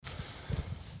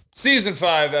Season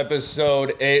 5,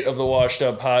 Episode 8 of the Washed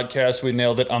Up Podcast. We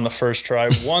nailed it on the first try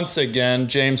once again.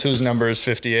 James, whose number is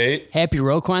 58? Happy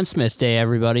Roquan Smith Day,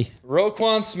 everybody.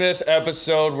 Roquan Smith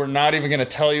episode. We're not even going to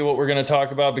tell you what we're going to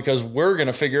talk about because we're going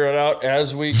to figure it out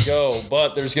as we go.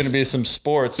 But there's going to be some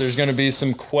sports. There's going to be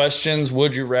some questions,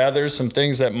 would you rather, some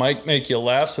things that might make you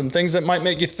laugh, some things that might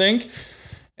make you think,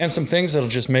 and some things that'll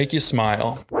just make you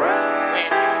smile.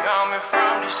 Ladies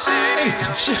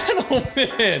and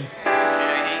gentlemen,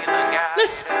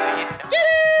 let's get it!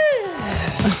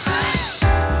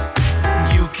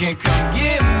 You can come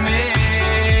get me.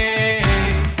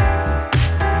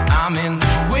 I'm in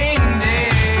the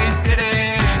windy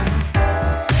city.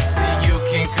 So you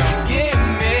can come get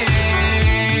me.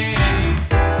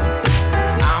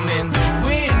 I'm in the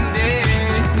windy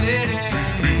city.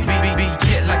 Beat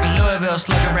kid like a Louisville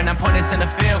slugger, and I'm pointing center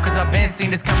field, cause I've been seen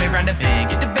this coming round the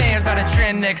bend. Get the bands by the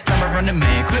trend next summer, run the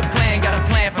man. Quit playing, got a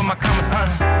plan for my commas,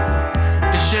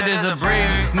 This shit is a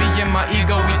breeze. Me and my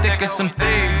ego, we thick as some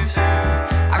thieves.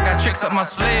 I got tricks up my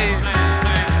sleeve,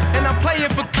 and I'm playing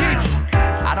for keeps.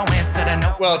 I don't answer to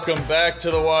no. Welcome back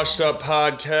to the Washed Up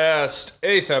Podcast,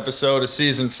 8th episode of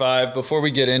Season 5. Before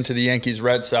we get into the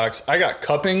Yankees-Red Sox, I got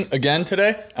cupping again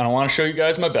today, and I want to show you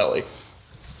guys my belly.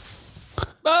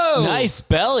 Oh, nice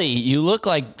belly. You look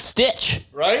like Stitch.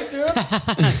 Right, dude?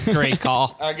 Great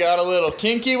call. I got a little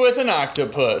kinky with an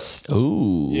octopus.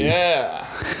 Ooh. Yeah.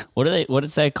 What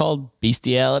is that called?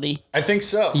 Bestiality? I think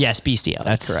so. Yes, bestiality.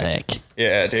 That's correct. sick.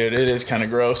 Yeah, dude, it is kind of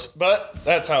gross, but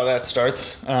that's how that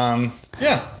starts. Yeah.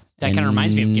 That kind of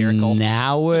reminds me of Garrett Cole.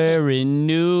 Now we're in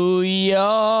New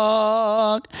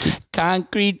York,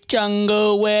 concrete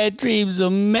jungle where dreams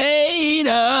are made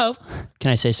of.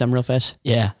 Can I say something real fast?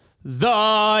 Yeah.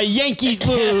 The Yankees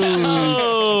lose.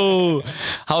 Oh,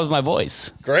 how was my voice?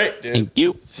 Great, dude. Thank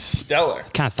you. Stellar.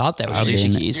 Kind of thought that was I Alicia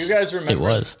didn't- Do Keys. you guys remember? It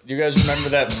was. Do you guys remember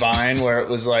that Vine where it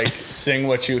was like "Sing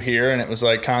What You Hear" and it was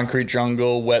like "Concrete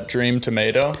Jungle, Wet Dream,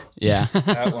 Tomato"? Yeah.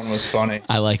 That one was funny.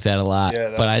 I like that a lot. Yeah,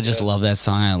 that but I was just good. love that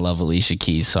song. I love Alicia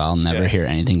Keys, so I'll never Yeah. hear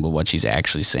anything but what she's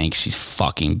actually saying. She's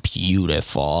fucking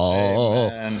beautiful.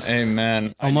 Amen.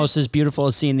 Amen. Almost as beautiful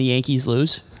as seeing the Yankees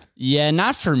lose. Yeah,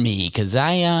 not for me, because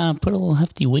I put a little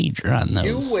hefty wager on You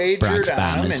those wagered Bronx on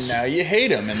them, Bombers. and now you hate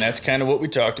them, and that's kind of what we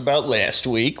talked about last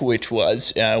week, which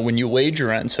was when you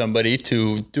wager on somebody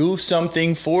to do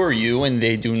something for you and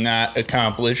they do not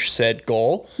accomplish said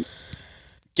goal.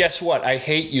 Guess what? I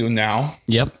hate you now.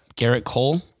 Yep, Garrett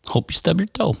Cole. Hope you stub your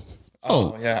toe.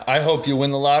 Oh yeah. I hope you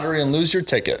win the lottery and lose your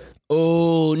ticket.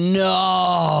 Oh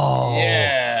no!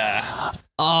 Yeah.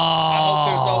 Oh, I hope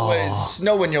there's always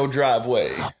snow in your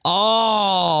driveway.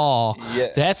 oh, Yeah.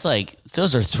 That's like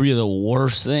those are three of the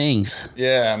worst things.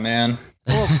 Yeah, man.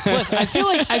 Cliff, I feel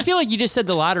like you just said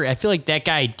the lottery. I feel like that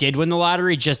guy did win the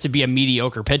lottery just to be a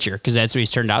mediocre pitcher because that's what he's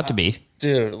turned out to be.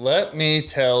 Dude, let me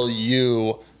tell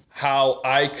you how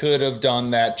I could have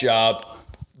done that job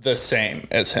the same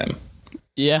as him.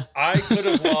 Yeah, I could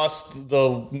have lost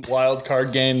the wild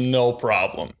card game, no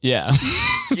problem. yeah.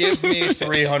 Give me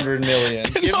 300 million.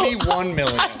 Give me 1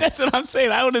 million. That's what I'm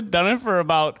saying. I would have done it for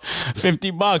about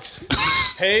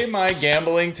 $50. Pay my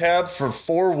gambling tab for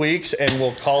 4 weeks and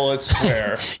we'll call it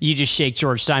square. You just shake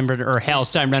George Steinbrenner or Hal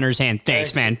Steinbrenner's hand.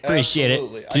 Thanks, man. Appreciate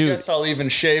Absolutely. it. I guess I'll even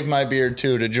shave my beard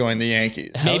too to join the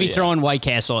Yankees. Maybe yeah. throwing White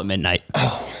Castle at midnight.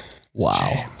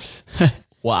 Wow.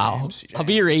 Wow. I'll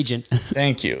be your agent.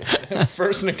 Thank you.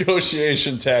 First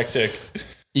negotiation tactic.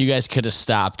 You guys could have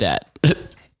stopped at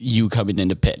you coming in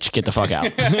to pitch. Get the fuck out.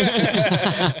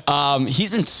 He's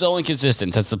been so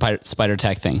inconsistent since the Spider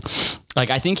Tech thing.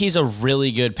 Like, I think he's a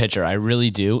really good pitcher. I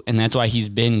really do. And that's why he's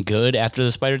been good after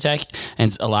the Spider Tech.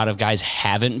 And a lot of guys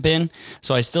haven't been.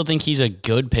 So I still think he's a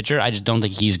good pitcher. I just don't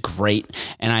think he's great.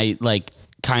 And I like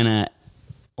kind of,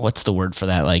 what's the word for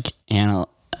that? Like,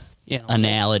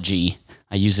 analogy.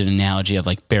 I use an analogy of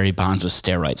like Barry Bonds with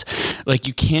steroids. Like,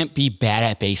 you can't be bad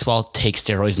at baseball, take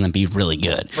steroids, and then be really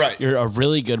good. Right. You're a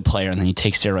really good player, and then you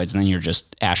take steroids, and then you're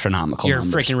just astronomical. You're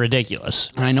numbers. freaking ridiculous.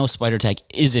 And I know Spider Tech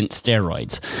isn't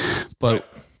steroids, but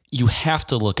you have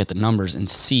to look at the numbers and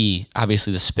see,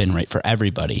 obviously, the spin rate for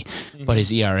everybody. But his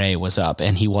ERA was up,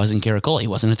 and he wasn't Garrett Cole. He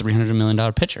wasn't a $300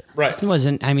 million pitcher. Right. It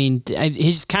wasn't, I mean,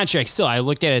 his contract still, I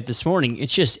looked at it this morning.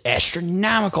 It's just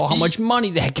astronomical how much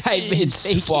money that guy is It's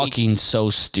making. fucking so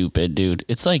stupid, dude.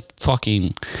 It's like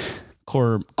fucking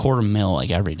quarter mil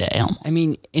like every day. I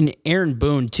mean, in Aaron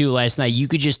Boone, too, last night, you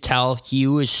could just tell he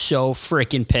was so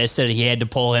freaking pissed that he had to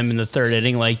pull him in the third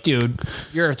inning. Like, dude,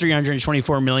 you're a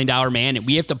 $324 million man, and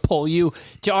we have to pull you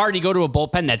to already go to a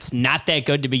bullpen that's not that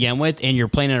good to begin with, and you're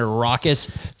playing at a raucous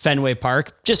Fenway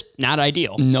Park. Just not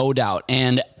ideal. No doubt.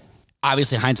 And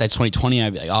obviously hindsight's 2020.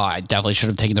 I'd be like, oh, I definitely should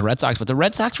have taken the Red Sox, but the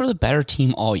Red Sox were the better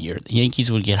team all year. The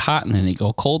Yankees would get hot and then they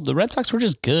go cold. The Red Sox were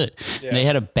just good. Yeah. They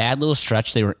had a bad little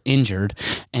stretch. They were injured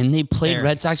and they played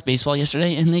Red Sox baseball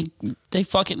yesterday and they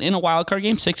fucking, in a wild card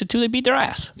game, 6-2, they beat their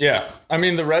ass. Yeah. I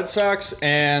mean, the Red Sox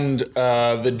and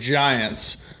the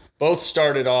Giants both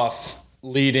started off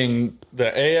leading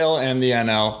the AL and the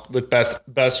NL with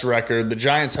best record. The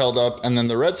Giants held up, and then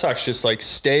the Red Sox just like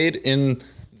stayed in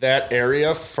that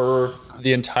area for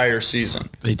the entire season.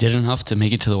 They did enough to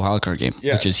make it to the wild card game,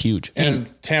 which is huge.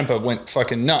 And Tampa went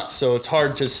fucking nuts, so it's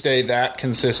hard to stay that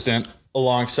consistent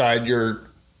alongside your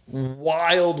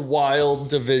wild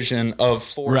division of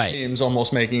four teams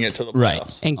almost making it to the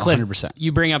playoffs. Right. And Cliff, 100%.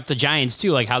 You bring up the Giants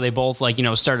too, like how they both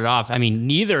started off. I mean,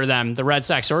 neither of them, the Red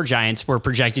Sox or Giants, were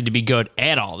projected to be good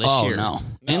at all this year. No.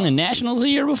 And the Nationals the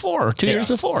year before, or 2 years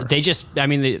before.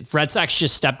 The Red Sox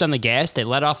just stepped on the gas. They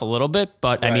let off a little bit,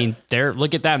 but I mean,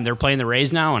 look at them. They're playing the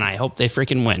Rays now, and I hope they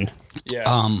freaking win.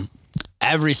 Yeah.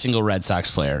 Every single Red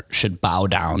Sox player should bow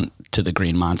down to the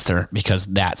Green Monster because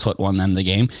that's what won them the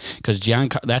game. Because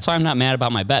that's why I'm not mad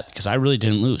about my bet, because I really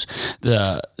didn't lose.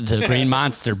 The Green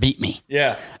Monster beat me.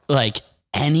 Yeah. Like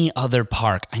any other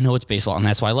park, I know it's baseball, and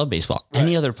that's why I love baseball. Right.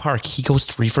 Any other park, he goes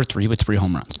 3 for 3 with 3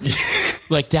 home runs.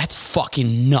 Like, that's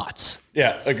fucking nuts.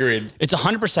 Yeah, agreed. It's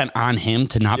 100% on him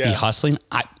to not be hustling.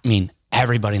 I mean,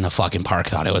 everybody in the fucking park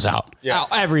thought it was out. Yeah,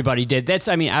 everybody did.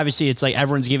 Obviously, it's like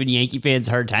everyone's giving Yankee fans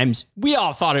hard times. We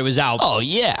all thought it was out. Oh,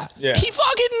 yeah. He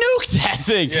fucking nuked that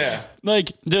thing. Yeah.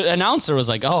 Like, the announcer was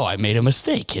like, oh, I made a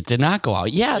mistake. It did not go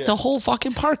out. Yeah, the whole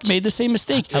fucking park made the same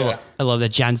mistake. I love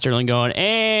that John Sterling going,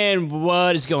 and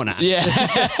what is going on? Yeah.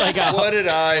 Just like, what did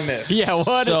I miss? Yeah,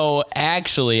 what? So,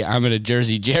 actually, I'm going to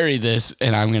Jersey Jerry this,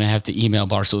 and I'm going to have to email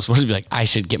Barstool Sports and be like, I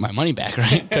should get my money back,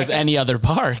 right? Because any other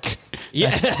park,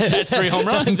 that's 3 home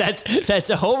runs. That's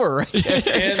a homer, right?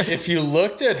 And if you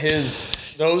looked at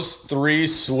those 3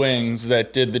 swings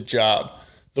that did the job,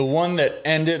 the one that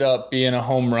ended up being a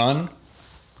home run,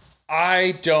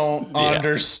 I don't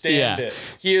understand it.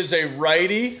 He is a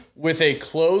righty with a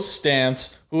closed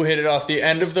stance who hit it off the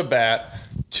end of the bat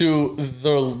to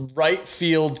the right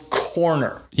field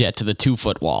corner. Yeah, to the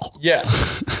 2-foot wall. Yeah.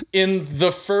 In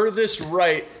the furthest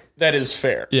right that is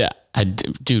fair. Yeah.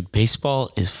 Dude,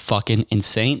 baseball is fucking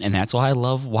insane, and that's why I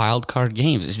love wild card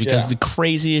games. It's because the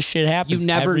craziest shit happens. You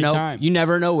never know. Time. You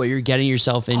never know what you're getting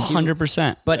yourself into.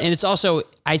 100%. But and it's also,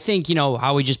 I think,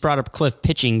 how we just brought up Cliff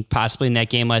pitching possibly in that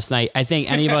game last night. I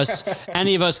think any of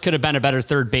us could have been a better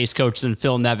third base coach than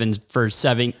Phil Nevins for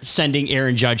sending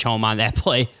Aaron Judge home on that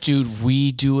play. Dude,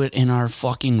 we do it in our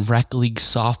fucking rec league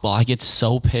softball. I get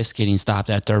so pissed getting stopped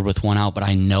at third with 1 out, but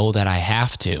I know that I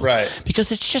have to. Right.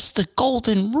 Because it's just the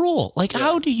golden rule. Like,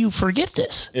 how do you forget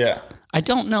this? Yeah. I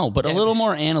don't know, but a little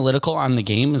more analytical on the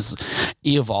game is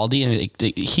Eovaldi,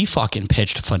 and he fucking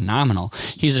pitched phenomenal.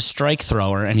 He's a strike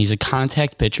thrower, and he's a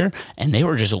contact pitcher, and they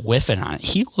were just whiffing on it.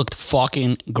 He looked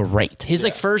fucking great. His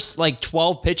first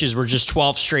 12 pitches were just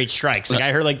 12 straight strikes. Like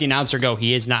I heard the announcer go,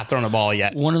 he has not thrown a ball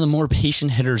yet. One of the more patient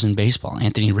hitters in baseball,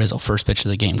 Anthony Rizzo, first pitch of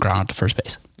the game, ground out to first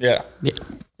base. Yeah.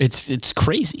 It's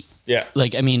crazy. Yeah.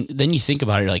 Then you think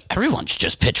about it, you're like, everyone's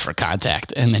just pitch for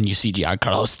contact. And then you see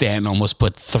Giancarlo Stanton almost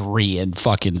put 3 in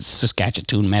fucking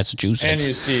Saskatchewan, Massachusetts. And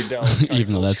you see Dallas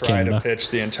even though that's try Canada. to pitch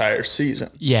the entire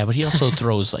season. Yeah, but he also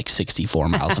throws 64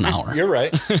 miles an hour. You're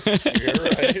right.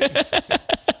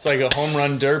 It's like a home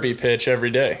run derby pitch every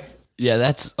day. Yeah,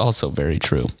 that's also very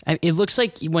true. It looks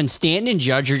like when Stanton and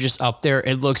Judge are just up there,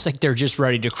 it looks like they're just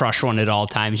ready to crush one at all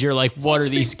times. You're like, what are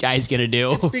these guys going to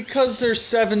do? It's because they're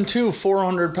 7'2",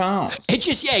 400 pounds. It's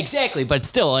just, exactly. But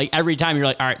still, every time you're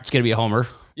like, all right, it's going to be a homer.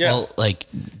 Yeah. Well,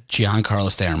 Giancarlo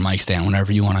Stanton, Mike Stanton,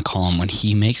 whatever you want to call him, when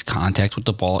he makes contact with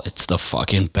the ball, it's the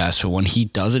fucking best. But when he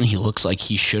doesn't, he looks like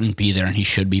he shouldn't be there and he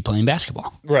should be playing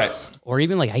basketball. Right. Or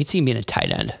even I could see him being a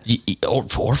tight end.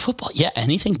 Or football. Yeah,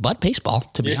 anything but baseball,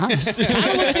 to be honest. It kind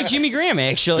of looks like Jimmy Graham,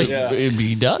 actually. Yeah.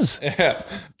 He does. Yeah.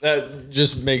 That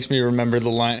just makes me remember the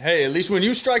line, hey, at least when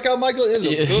you strike out, Michael, it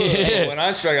looks good. When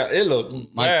I strike out, it looks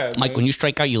bad. Mike, when you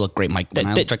strike out, you look great, Mike. When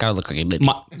I strike out, I look like a idiot.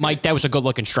 Mike, that was a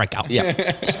good-looking strikeout. Yeah.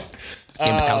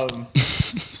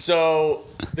 So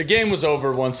the game was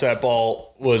over once that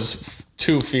ball was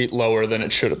 2 feet lower than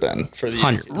it should have been for the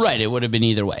Yankees. Right, it would have been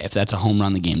either way. If that's a home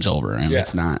run, the game's over. And if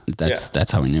it's not,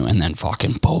 that's how we knew. And then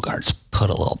fucking Bogarts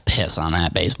put a little piss on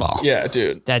that baseball. Yeah,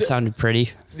 dude. That sounded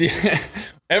pretty.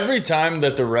 Every time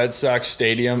that the Red Sox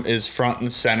stadium is front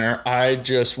and center, I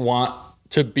just want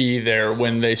to be there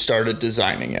when they started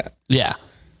designing it. Yeah.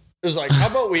 It was like, how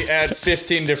about we add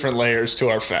 15 different layers to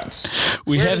our fence?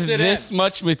 We Where have does it this end?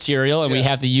 much material and we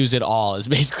have to use it all is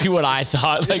basically what I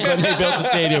thought. Like when they built the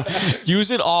stadium,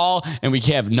 use it all and we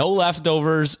have no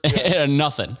leftovers and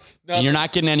nothing. And you're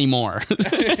not getting any more.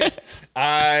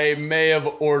 I may have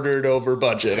ordered over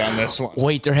budget on this one.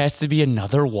 Wait, there has to be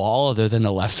another wall other than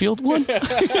the left field one?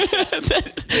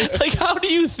 Like, how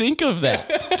do you think of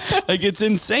that? Like, it's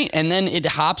insane. And then it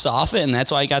hops off it, and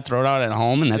that's why I got thrown out at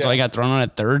home, and that's why I got thrown out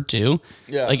at third, too.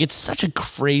 Yeah. Like, it's such a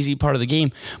crazy part of the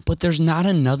game. But there's not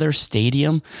another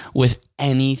stadium with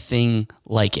anything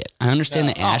like it. I understand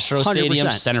the Astro 100%. Stadium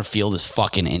center field is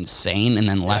fucking insane, and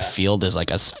then left field is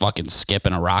like a fucking skip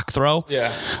and a rock throw.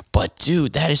 Yeah. But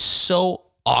dude, that is so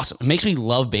awesome. It makes me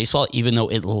love baseball, even though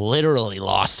it literally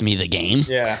lost me the game.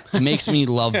 Yeah. It makes me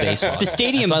love baseball. The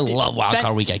stadium. That's why I love Wild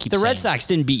Card Week. I keep the Red saying. Sox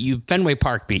didn't beat you. Fenway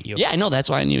Park beat you. Yeah, I know. That's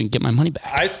why I didn't even get my money back.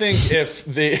 I think if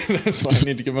the that's why I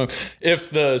need to give them. If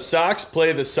the Sox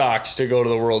play the Sox to go to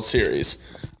the World Series,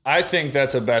 I think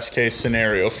that's a best case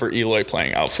scenario for Eloy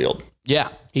playing outfield. Yeah.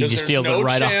 He Because just there's feels no it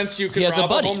right off. chance you He can has a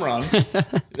rob a buddy. home run.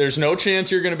 There's no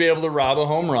chance you're going to be able to rob a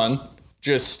home run.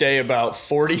 Just stay about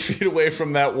 40 feet away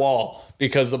from that wall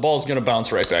because the ball's going to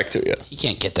bounce right back to you. He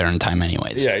can't get there in time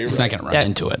anyways. Yeah, you're He's right. not going to run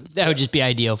into it. That would just be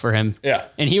ideal for him. Yeah.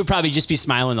 And he would probably just be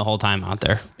smiling the whole time out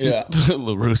there. Yeah.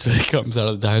 La Russa comes out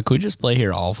of the dock. Could we just play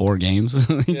here all 4 games?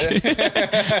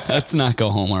 Let's not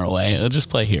go home our way. Let's just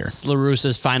play here. It's La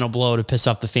Russa's final blow to piss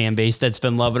off the fan base that's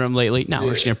been loving him lately. Now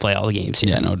we're just going to play all the games.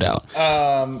 Yeah, no doubt.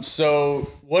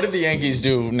 So what did the Yankees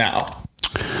do now?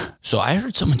 So I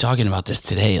heard someone talking about this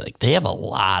today. Like, they have a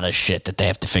lot of shit that they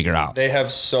have to figure out. They have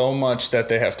so much that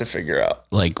they have to figure out.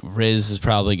 Like, Riz is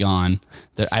probably gone.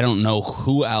 I don't know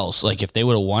who else. Like, if they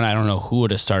would have won, I don't know who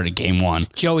would have started game 1.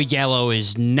 Joey Gallo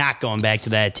is not going back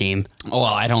to that team. Oh,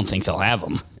 well, I don't think they'll have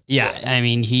him. Yeah, I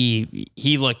mean, he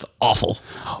looked awful.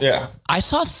 Yeah. I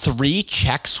saw 3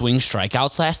 check swing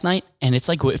strikeouts last night, and it's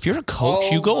like, if you're a coach,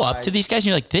 Oh you go my. up to these guys and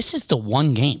you're like, this is the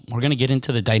one game. We're going to get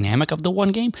into the dynamic of the one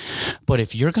game, but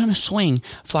if you're going to swing,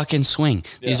 fucking swing.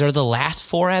 These are the last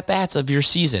 4 at-bats of your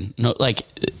season. No, like,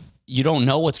 you don't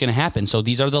know what's going to happen, so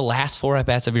these are the last 4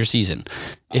 at-bats of your season.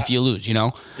 If you lose, you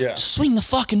know? Yeah. Swing the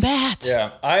fucking bat.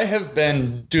 Yeah. I have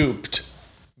been duped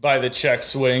by the check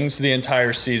swings the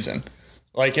entire season.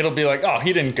 Like, it'll be like, oh,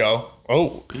 he didn't go.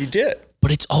 Oh, he did.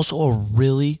 But it's also a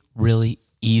really, really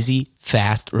easy,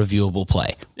 fast, reviewable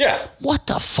play. Yeah. What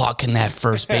the fuck can that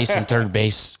first base and third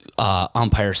base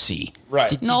umpire see? Right.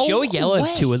 Did Joey Gallo have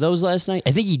way. 2 of those last night?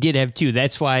 I think he did have 2.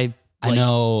 That's why. I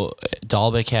know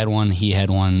Dahlbeck had one. He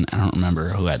had one. I don't remember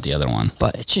who had the other one.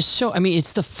 But it's just so, I mean,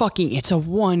 it's a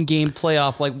 1-game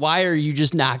playoff. Like, why are you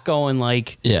just not going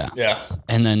like, Yeah. Yeah.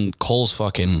 And then Cole's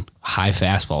fucking high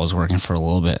fastball was working for a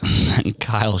little bit. And then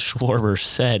Kyle Schwarber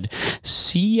said,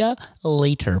 see ya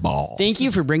later, ball. thank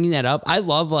you for bringing that up. I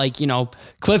love, like, you know,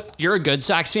 Cliff, you're a good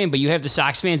Sox fan, but you have the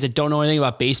Sox fans that don't know anything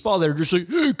about baseball. They're just like,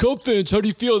 hey, Cub fans, how do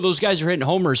you feel? Those guys are hitting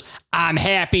homers. I'm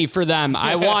happy for them.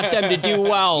 I want them to do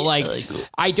well. Like,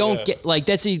 I don't get, like,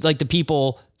 that's like the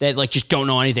people that like just don't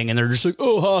know anything and they're just like,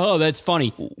 oh, ha, ha, that's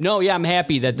funny. No, yeah, I'm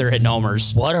happy that they're hitting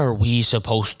homers. What are we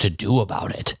supposed to do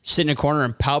about it? Sit in a corner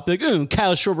and pout, like, oh,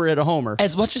 Kyle Schwarber hit a homer.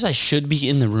 As much as I should be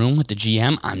in the room with the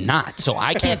GM, I'm not. So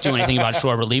I can't do anything about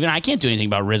Schwarber leaving. I can't do anything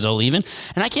about Rizzo leaving.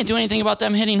 And I can't do anything about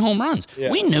them hitting home runs. Yeah.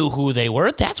 We knew who they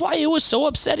were. That's why it was so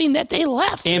upsetting that they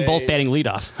left. And both batting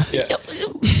leadoff. Yeah.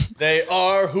 They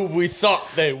are who we thought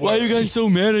they were. Why are you guys so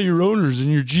mad at your owners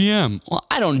and your GM? Well,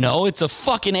 I don't know. It's a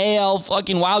fucking AL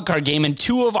fucking wildcard game, and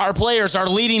 2 of our players are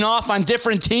leading off on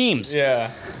different teams. Yeah.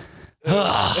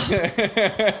 But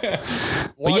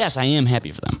yes, I am happy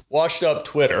for them. Washed Up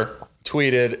Twitter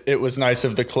tweeted, it was nice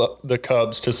of the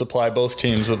Cubs to supply both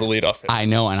teams with a leadoff hit. I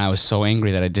know, and I was so angry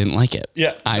that I didn't like it.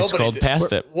 Yeah. I nobody scrolled did.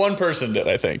 past it. One person did,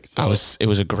 I think. So. It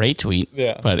was a great tweet.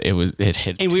 Yeah. But it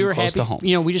hit And too we were close happy. to home.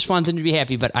 You know, we just wanted them to be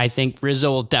happy, but I think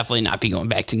Rizzo will definitely not be going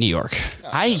back to New York.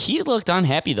 He looked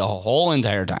unhappy the whole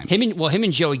entire time. Him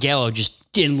and Joey Gallo just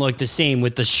didn't look the same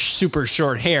with the super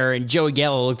short hair, and Joey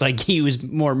Gallo looked like he was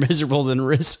more miserable than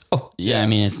Rizzo. Yeah, I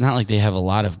mean, it's not like they have a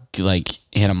lot of like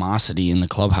animosity in the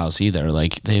clubhouse either.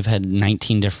 Like they've had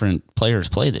 19 different players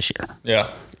play this year. Yeah.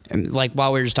 And like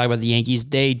while we were just talking about the Yankees,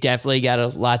 they definitely got a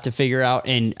lot to figure out.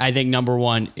 And I think number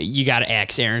one, you got to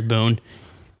axe Aaron Boone.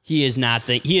 He is not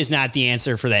the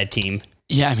answer for that team.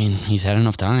 Yeah, I mean, he's had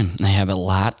enough time. They have a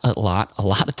lot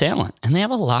of talent, and they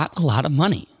have a lot of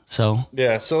money. So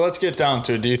Yeah. So let's get down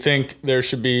to it. Do you think there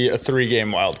should be a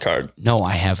 3-game wild card? no,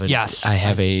 I have a Yes. I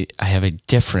have a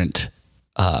different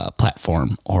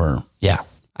platform, or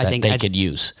I think could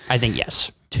use I think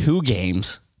yes. 2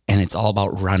 games, and it's all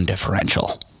about run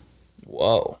differential.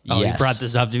 Whoa. Oh, you brought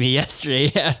this up to me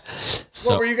yesterday. Yeah.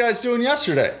 What were you guys doing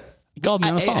yesterday? He called me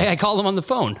on the phone. I called him on the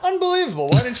phone. Unbelievable.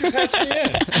 Why didn't you patch me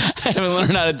in? I haven't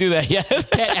learned how to do that yet.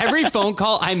 Pat, every phone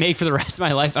call I make for the rest of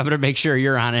my life, I'm going to make sure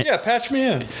you're on it. Yeah, patch me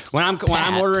in. When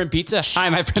I'm ordering pizza, hi,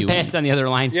 my friend Pat's on the other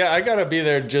line. Yeah, I got to be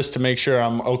there just to make sure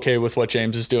I'm okay with what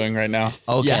James is doing right now.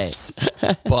 Okay. Yes.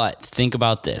 But think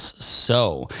about this.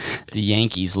 So the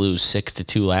Yankees lose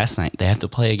 6-2 last night. They have to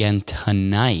play again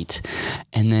tonight.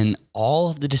 And then all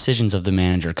of the decisions of the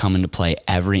manager come into play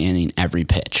every inning, every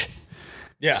pitch.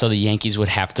 Yeah. So the Yankees would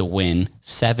have to win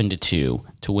 7-2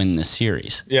 to win the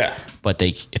series. Yeah. But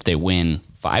if they win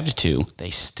 5-2, they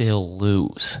still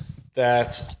lose.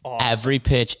 That's awesome. Every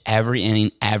pitch, every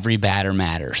inning, every batter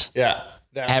matters. Yeah.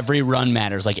 Every run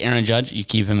matters. Like Aaron Judge, you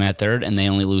keep him at third, and they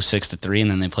only lose 6-3,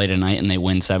 and then they play tonight and they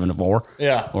win 7-4.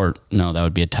 Yeah. Or no, that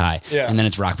would be a tie. Yeah. And then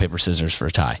it's rock paper scissors for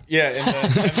a tie. Yeah,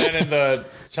 and then in the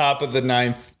top of the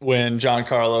ninth, when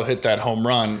Giancarlo hit that home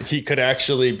run, he could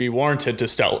actually be warranted to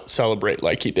celebrate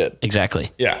like he did. Exactly.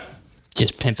 Yeah.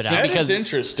 Just pimp it out. That because- is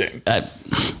interesting.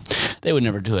 They would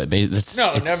never do it.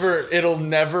 Never.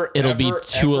 It'll be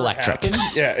too electric. Happen.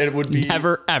 Yeah, it would be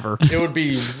Never, ever. It would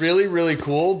be really, really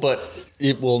cool, but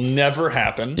it will never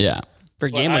happen. Yeah. For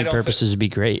But I gambling don't purposes, it'd be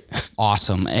great.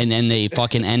 Awesome. And then they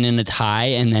fucking end in a tie,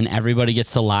 and then everybody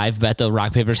gets to live bet the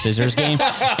rock, paper, scissors game.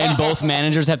 And both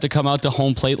managers have to come out to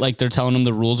home plate like they're telling them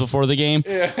the rules before the game.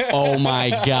 Yeah. Oh my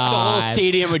The whole God.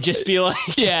 stadium would just be like,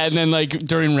 Yeah, and then like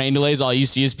during rain delays, all you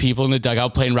see is people in the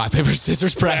dugout playing rock, paper,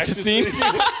 scissors practicing.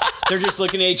 they're just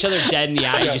looking at each other dead in the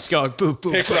eye, just going, boop,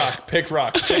 boop. Pick rock, pick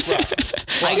rock, pick rock.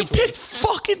 You picked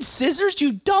fucking scissors,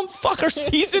 you dumb fucker.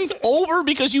 Season's over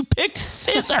because you picked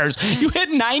scissors. You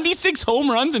hit 96 home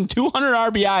runs and 200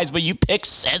 RBIs, but you picked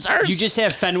scissors? You just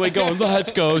have Fenway going,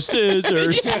 let's go,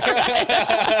 scissors.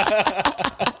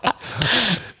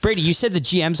 Brady, you said the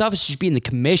GM's office should be in the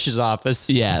commissioner's office.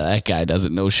 Yeah, that guy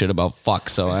doesn't know shit about fuck,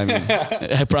 so I mean,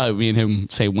 I probably me and him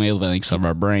say wavelengths of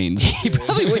our brains. He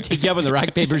probably would take you up on the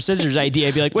rock, paper, scissors idea.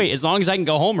 I'd be like, wait, as long as I can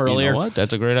go home earlier. You know what?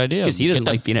 That's a great idea. Because he doesn't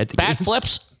Get like being at the bat games.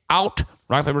 flips out,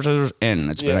 rock, paper, scissors in.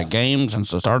 It's been a game since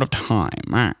the start of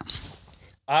time.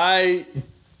 I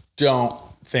don't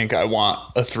think I want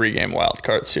a 3-game wild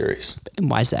card series And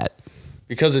why's that?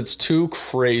 because it's too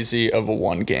crazy of a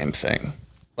 1-game thing.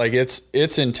 Like it's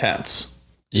intense.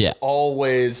 Yeah,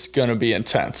 Always gonna be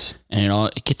intense. and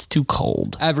it gets too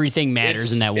cold. Everything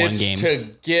matters in that one it's game. to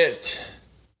get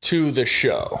to the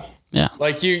show. Yeah,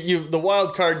 Like you the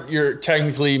wild card,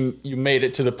 you made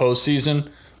it to the postseason,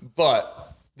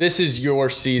 but this is your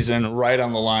season right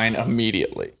on the line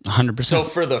immediately. 100%. So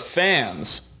for the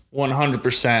fans,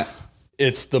 100%,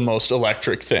 it's the most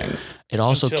electric thing. It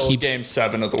also until keeps Game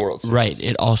 7 of the World Series. right.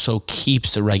 It also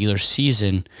keeps the regular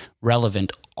season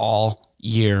relevant all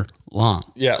year long.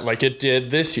 Yeah, like it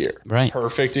did this year. Right.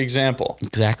 Perfect example.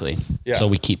 Exactly. Yeah. So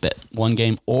we keep it 1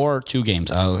 game or 2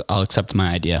 games. I'll accept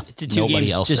my idea. The two Nobody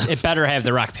games, else. just, does. it better have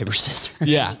the rock, paper, scissors.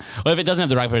 Yeah. Well, if it doesn't have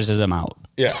the rock, paper, scissors, I'm out.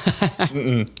 Yeah.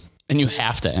 And you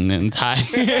have to end in tie.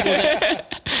 You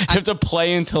have to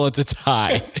play until it's a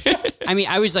tie. I mean,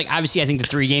 I was like, obviously, I think the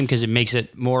 3-game because it makes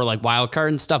it more like wild card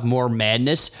and stuff, more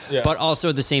madness. Yeah. But also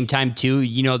at the same time, too,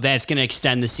 that's going to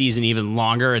extend the season even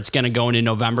longer. It's going to go into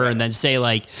November, and then say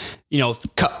like,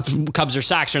 Cubs or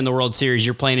Sox are in the World Series.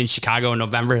 You're playing in Chicago in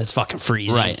November. That's fucking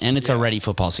freezing. Right. And it's already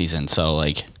football season. So,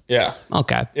 like, Yeah.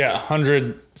 Okay. Yeah.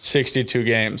 162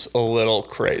 games, a little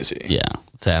crazy. yeah,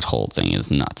 that whole thing is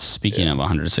nuts. Speaking of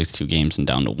 162 games and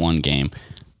down to 1 game,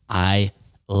 I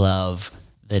love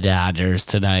the Dodgers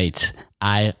tonight.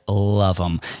 I love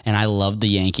them. And I loved the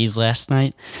Yankees last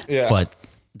night. Yeah. But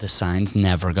the signs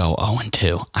never go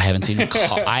 0-2. I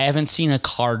haven't seen a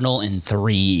Cardinal in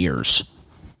 3 years.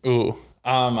 Ooh,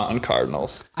 I'm on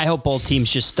Cardinals. I hope both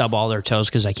teams just stub all their toes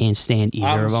because I can't stand either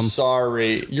I'm of them.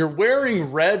 sorry. You're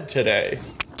wearing red today.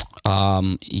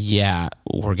 Yeah,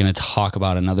 we're going to talk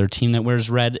about another team that wears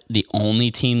red. The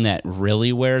only team that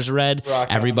really wears red. Rock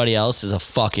on. Everybody else is a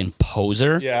fucking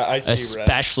poser. Yeah, I see red.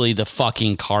 Especially the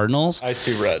fucking Cardinals. I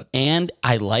see red. And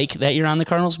I like that you're on the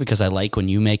Cardinals because I like when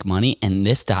you make money. And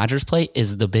this Dodgers play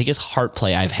is the biggest heart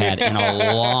play I've had in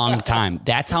a long time.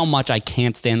 That's how much I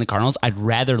can't stand the Cardinals. I'd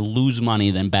rather lose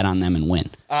money than bet on them and win.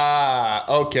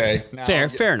 Okay. Now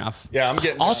Fair enough. Yeah, I'm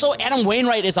getting. Also, Adam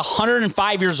Wainwright is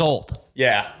 105 years old.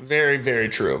 Yeah, very, very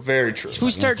true. Very true.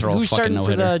 Who's starting throw a fucking for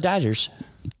no-hitter. the Dodgers?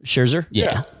 Scherzer?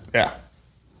 Yeah. Yeah.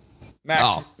 Max,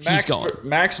 Oh, he's going.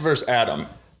 Max versus Adam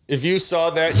If you saw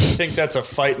that, you think that's a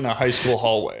fight in a high school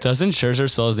hallway. Doesn't Scherzer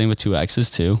spell his name with 2 X's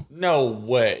too? No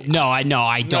way. No, I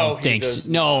No, don't he think. does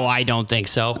No, I don't think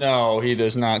so. No, he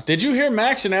does not. Did you hear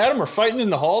Max and Adam are fighting in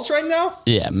the halls right now?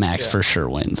 Yeah, Max for sure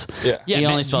wins. Yeah. Yeah, He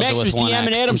only spells Max it with was 1 DMing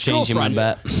X. Adam's I'm changing my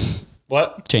girlfriend. bet.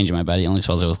 What? Changing my bet. He only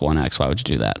spells it with 1 X. Why would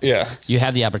you do that? Yeah. You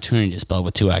have the opportunity to spell it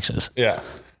with 2 X's. Yeah.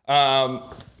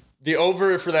 The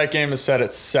over for that game is set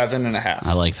at 7.5.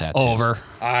 I like that too. Over.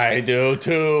 I do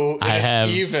too. I It's have-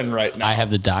 even right now. I have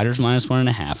the Dodgers minus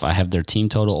 1.5. I have their team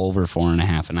total over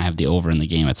 4.5, and I have the over in the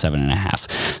game at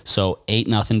 7.5. So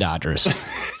 8-0 Dodgers.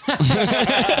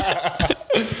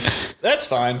 That's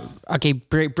fine. Okay,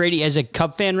 Brady, as a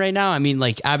Cub fan right now, I mean,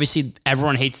 like, obviously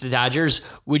everyone hates the Dodgers.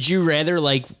 Would you rather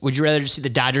see the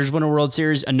Dodgers win a World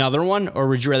Series, another one, or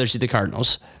would you rather see the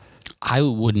Cardinals? I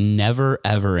would never,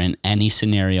 ever, in any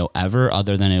scenario ever,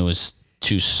 other than it was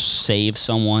to save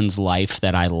someone's life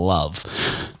that I love,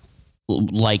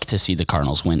 like to see the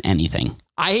Cardinals win anything.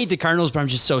 I hate the Cardinals, but I'm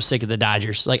just so sick of the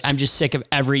Dodgers. Like, I'm just sick of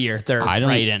every year they're right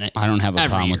in it. I don't have a Every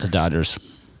problem with year. the Dodgers.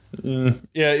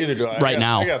 Yeah, either do I. Right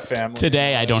now. I got family.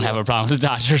 Today, I don't have a problem with the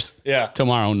Dodgers. Yeah.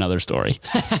 Tomorrow, another story.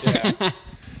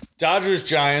 Dodgers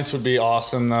Giants would be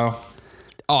awesome though.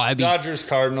 Oh, I'd be Dodgers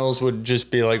Cardinals would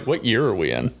just be like, what year are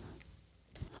we in?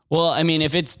 Well, I mean,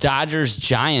 if it's Dodgers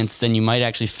Giants, then you might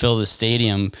actually fill the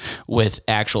stadium with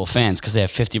actual fans because they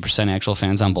have 50% actual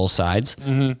fans on both sides.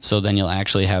 Mm-hmm. So then you'll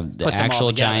actually have the Put them all actual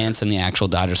together. Giants and the actual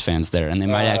Dodgers fans there, and they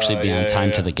might actually be on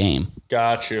time to the game.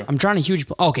 Got you. I'm drawing a huge.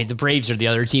 Okay, the Braves are the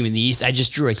other team in the East. I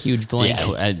just drew a huge blank.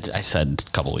 Yeah, I said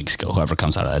a couple weeks ago, whoever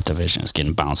comes out of that division is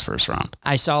getting bounced first round.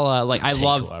 I saw I Take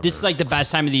love whoever. this is like the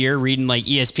best time of the year reading like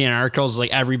ESPN articles,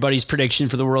 like everybody's prediction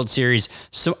for the World Series.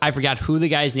 So I forgot who the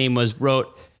guy's name was.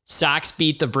 Wrote Sox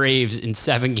beat the Braves in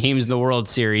 7 games in the World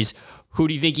Series. Who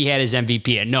do you think he had as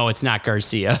MVP? And no, it's not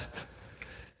Garcia.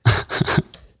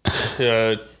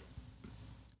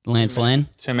 Lance Lynn?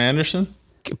 Tim Anderson?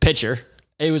 Pitcher.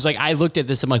 It was like I looked at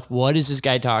this. I'm like, what is this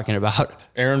guy talking about?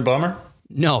 Aaron Bummer?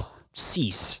 No,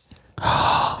 Cease.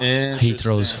 He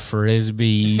throws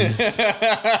frisbees.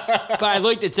 But I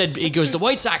looked. It said it goes. The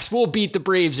White Sox will beat the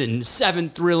Braves in 7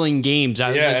 thrilling games. I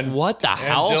was Yeah, like, and what the And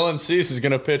hell? Dylan Cease is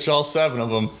going to pitch all 7 of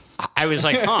them. I was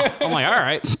like, huh. I'm like, all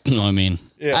right. You know what I mean?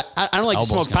 Yeah. I don't like to Elbow's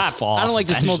smoke gonna pot. fall I don't off like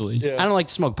to smoke. eventually. I don't like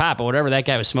to smoke pot. But whatever that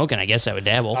guy was smoking, I guess I would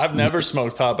dabble. I've never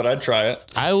smoked pot, but I'd try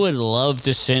it. I would love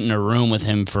to sit in a room with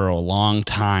him for a long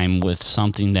time with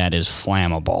something that is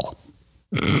flammable.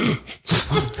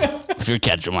 If you're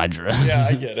catching my drift. Yeah,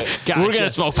 I get it. Gotcha. We're going to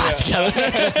smoke pot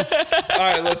together. All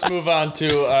right, let's move on to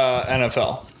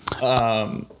NFL.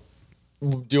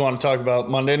 Do you want to talk about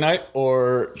Monday night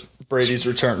or Brady's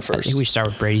return I first? think we start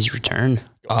with Brady's return.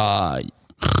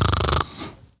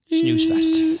 Snooze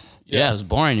fest. Yeah, it was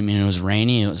boring. I mean, it was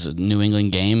rainy. It was a New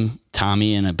England game.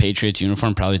 Tommy in a Patriots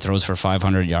uniform probably throws for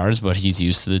 500 yards, but he's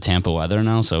used to the Tampa weather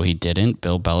now, so he didn't.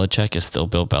 Bill Belichick is still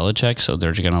Bill Belichick, so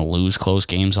they're going to lose close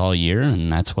games all year,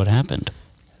 and that's what happened.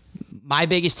 My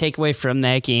biggest takeaway from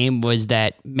that game was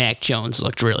that Mac Jones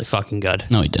looked really fucking good.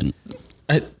 No, he didn't.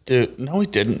 Dude, no, he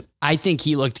didn't. I think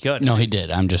he looked good. No, he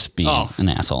did. I'm just being an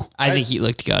asshole. I think he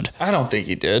looked good. I don't think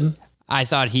he did. I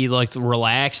thought he looked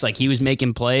relaxed, like he was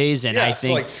making plays, and Yeah, I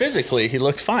think like physically, he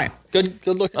looked fine. Good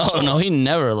looking. Oh, no, he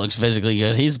never looks physically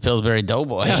good. He's a Pillsbury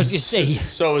Doughboy. I was gonna say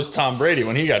So is Tom Brady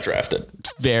when he got drafted.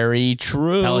 Very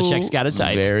true. Belichick's got a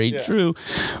type. Very true.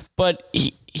 But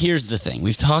here's the thing.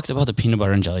 We've talked about the peanut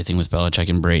butter and jelly thing with Belichick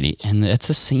and Brady, and that's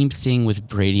the same thing with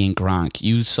Brady and Gronk.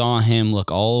 You saw him look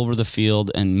all over the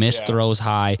field and miss throws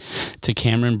high to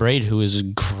Cameron Braid, who is a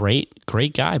great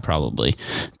guy, probably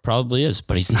is,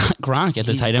 but he's not Gronk at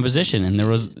the tight end position. And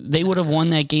they would have won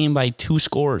that game by 2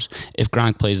 scores if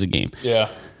Gronk plays the game. Yeah.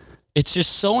 It's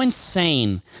just so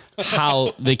insane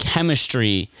how the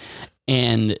chemistry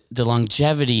and the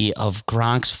longevity of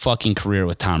Gronk's fucking career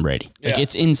with Tom Brady. Like, Yeah.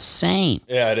 it's insane.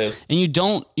 Yeah, it is. And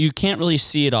you can't really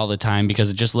see it all the time because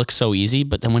it just looks so easy.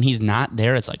 But then when he's not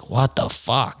there, it's like, what the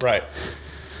fuck? Right.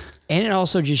 and it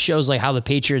also just shows like how the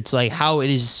Patriots, like how it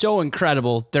is so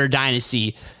incredible, their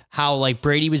dynasty, how like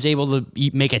Brady was able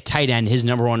to make a tight end his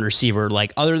number 1 receiver.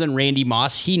 Like other than Randy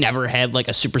Moss, he never had like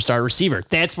a superstar receiver.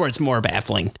 That's where it's more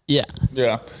baffling. Yeah.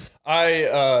 Yeah.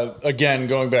 I, again,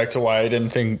 going back to why I didn't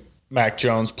think Mac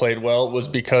Jones played well was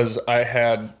because I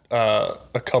had a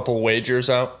couple wagers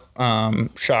out.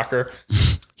 Shocker.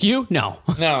 You? No.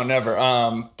 No, never.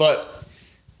 But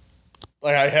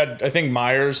like I think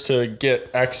Myers to get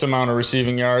X amount of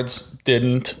receiving yards,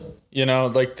 didn't,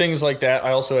 like things like that.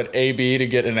 I also had AB to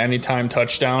get an anytime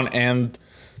touchdown and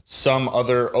some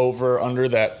other over under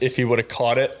that if he would have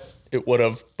caught it, it would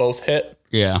have both hit.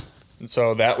 Yeah. And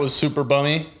so that was super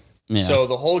bummy. Yeah. So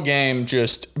the whole game,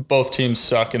 just both teams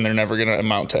suck and they're never going to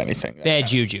amount to anything. Bad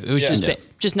juju. It was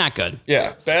just not good.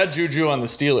 Yeah, bad juju on the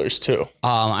Steelers too.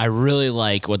 I really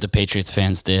like what the Patriots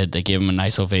fans did. They gave him a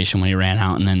nice ovation when he ran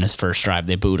out, and then his first drive,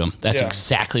 they booed him. That's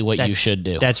exactly what you should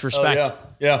do. That's respect.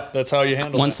 Yeah, that's how you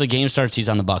handle Once it. the game starts, he's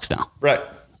on the Bucs now. Right.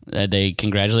 They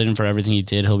congratulate him for everything he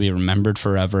did. He'll be remembered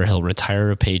forever. He'll retire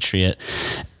a Patriot.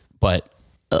 But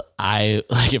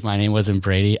if my name wasn't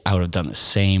Brady, I would have done the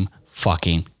same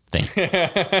fucking thing.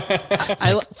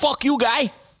 Fuck you,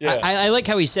 guy. Yeah. I like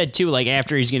how he said too, like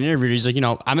after he's getting interviewed, he's like,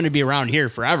 I'm going to be around here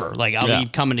forever. Like I'll be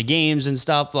coming to games and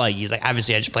stuff. Like he's like,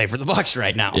 obviously I just play for the Bucs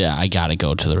right now. Yeah, I got to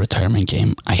go to the retirement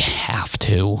game. I have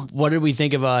to. What did we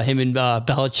think of him and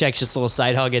Belichick? Just a little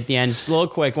side hug at the end. Just a little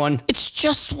quick one. It's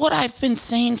just what I've been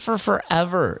saying for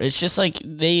forever. It's just like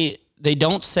they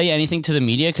don't say anything to the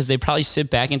media because they probably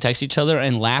sit back and text each other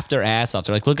and laugh their ass off.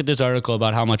 They're like, look at this article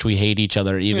about how much we hate each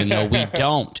other, even though we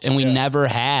don't. And we never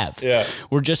have. Yeah.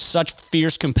 We're just such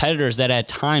fierce competitors that at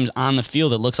times on the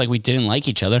field, it looks like we didn't like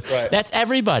each other. Right. That's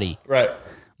everybody. Right.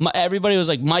 Everybody was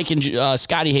like, Mike and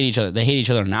Scotty hate each other. They hate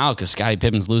each other now because Scottie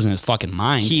Pippen's losing his fucking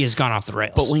mind. He has gone off the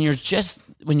rails. But when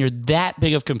you're that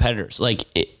big of competitors, like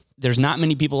there's not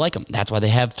many people like them. That's why they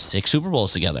have 6 Super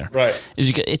Bowls together. Right.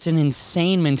 It's an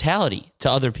insane mentality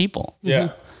to other people. Yeah.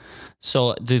 Mm-hmm.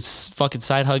 So this fucking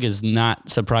side hug is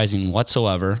not surprising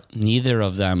whatsoever. Neither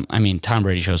of them. I mean, Tom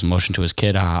Brady shows emotion to his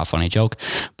kid. Funny joke.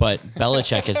 But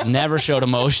Belichick has never showed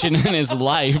emotion in his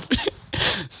life.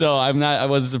 So I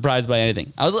wasn't surprised by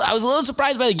anything. I was a little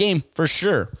surprised by the game for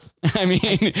sure. I mean,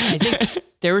 I think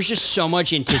there was just so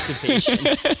much anticipation.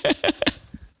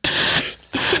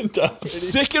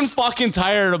 Sick and fucking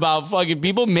tired about fucking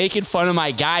people making fun of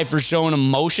my guy for showing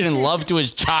emotion and love to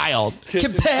his child.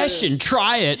 Compassion,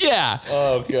 try it. Yeah.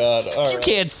 Oh God. You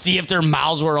can't see if their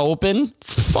mouths were open.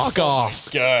 Fuck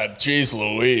off. God, jeez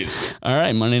Louise. All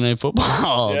right, Monday Night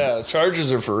Football. Yeah,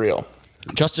 Chargers are for real.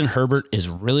 Justin Herbert is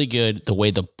really good. The way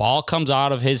the ball comes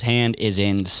out of his hand is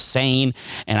insane.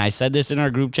 And I said this in our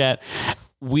group chat.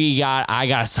 I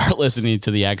got to start listening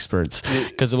to the experts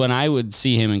because when I would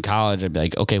see him in college, I'd be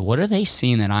like, okay, what are they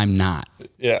seeing that I'm not?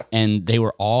 Yeah. And they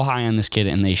were all high on this kid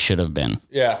and they should have been.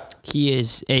 Yeah. He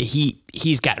is,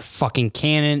 he's got a fucking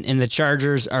cannon and the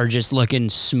Chargers are just looking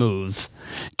smooth.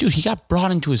 Dude, he got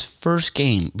brought into his first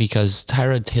game because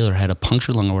Tyrod Taylor had a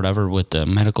punctured lung or whatever with the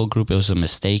medical group. It was a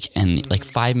mistake. And like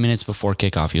 5 minutes before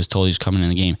kickoff, he was told he was coming in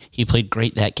the game. He played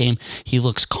great that game. He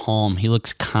looks calm. He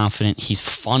looks confident. He's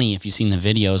funny if you've seen the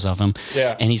videos of him.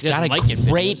 Yeah. And he's got a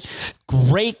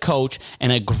great coach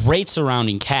and a great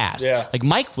surrounding cast. Yeah. Like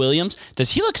Mike Williams,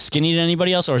 does he look skinny to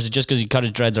anybody else or is it just because he cut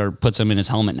his dreads or puts them in his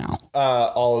helmet now?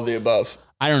 All of the above.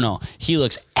 I don't know. He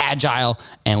looks agile,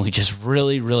 and we just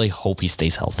really, really hope he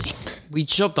stays healthy. We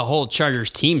just hope the whole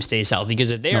Chargers team stays healthy because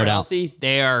if they are healthy,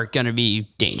 they are going to be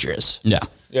dangerous. Yeah.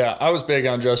 Yeah, I was big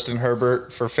on Justin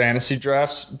Herbert for fantasy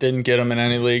drafts. Didn't get him in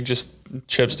any league. Just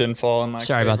chips didn't fall in my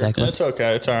Sorry favor. about that, Cliff. It's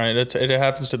okay. It's all right. It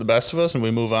happens to the best of us, and we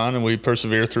move on, and we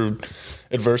persevere through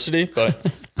adversity.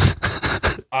 But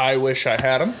I wish I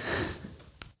had him.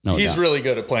 No He's doubt. really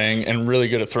good at playing and really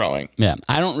good at throwing. Yeah,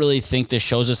 I don't really think this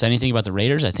shows us anything about the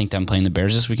Raiders. I think them playing the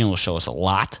Bears this weekend will show us a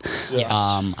lot. Yes.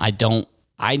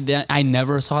 I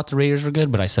never thought the Raiders were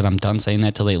good, but I said I'm done saying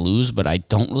that till they lose. But I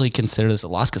don't really consider this a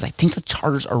loss because I think the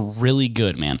Chargers are really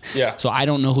good, man. Yeah. So I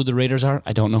don't know who the Raiders are.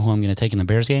 I don't know who I'm going to take in the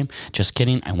Bears game. Just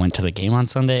kidding. I went to the game on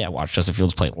Sunday. I watched Justin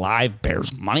Fields play live.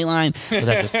 Bears money line. But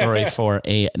that's a story for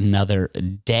another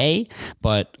day.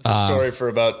 But it's a story for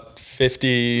about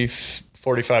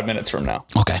 45 minutes from now.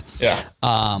 Okay. Yeah.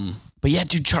 But yeah,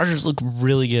 dude, Chargers look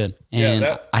really good. And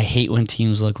Yeah, I hate when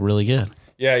teams look really good.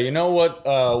 Yeah, you know what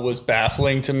was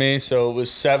baffling to me? So it was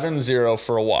 7-0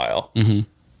 for a while. Mm-hmm.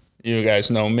 You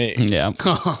guys know me. Yeah.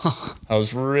 I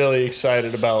was really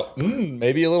excited about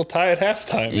maybe a little tie at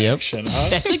halftime action. Huh?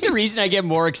 That's like the reason I get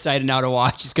more excited now to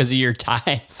watch is because of your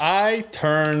ties. I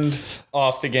turned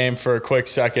off the game for a quick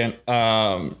second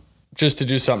just to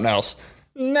do something else.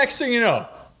 Next thing you know,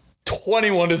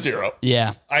 21-0.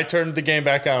 Yeah. I turned the game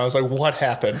back on. I was like, what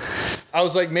happened? I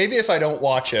was like, maybe if I don't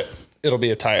watch it, it'll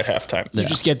be a tie at halftime. You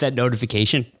just get that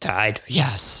notification. Tied.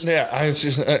 Yes. Yeah, I was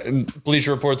just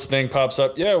Bleacher Report's thing pops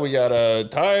up. Yeah, we got a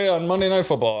tie on Monday Night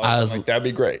Football. I'm like, that'd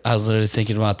be great. I was literally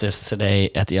thinking about this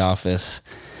today at the office.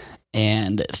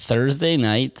 And Thursday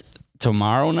night,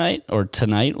 tomorrow night, or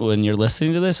tonight when you're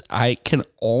listening to this, I can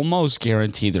almost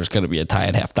guarantee there's going to be a tie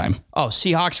at halftime. Oh,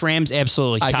 Seahawks, Rams,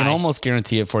 absolutely. I can almost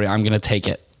guarantee it for you. I'm going to take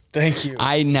it. Thank you.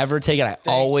 I never take it. I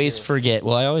always forget.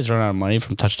 Well, I always run out of money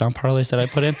from touchdown parlays that I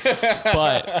put in.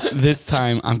 But this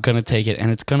time I'm going to take it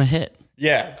and it's going to hit.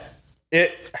 Yeah,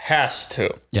 it has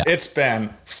to. Yeah. It's been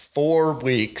 4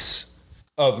 weeks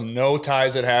of no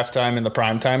ties at halftime in the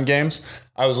primetime games.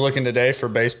 I was looking today for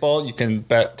baseball. You can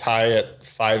bet tie at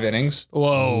 5 innings.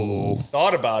 Whoa.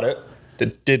 Thought about it.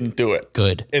 Didn't do it.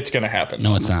 Good. It's going to happen.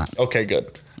 No, it's not. Okay,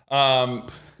 good.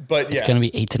 But yeah. It's going to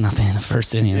be 8-0 in the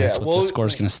first inning. That's what the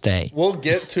score's going to stay. We'll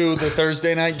get to the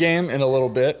Thursday night game in a little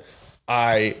bit.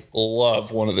 I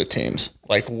love one of the teams,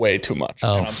 like way too much.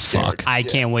 Oh, and I'm scared. fuck. I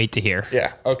can't wait to hear.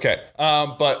 Yeah. Okay.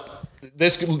 But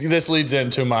this leads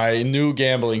into my new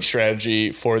gambling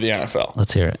strategy for the NFL.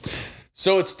 Let's hear it.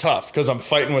 So it's tough because I'm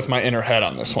fighting with my inner head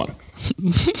on this one.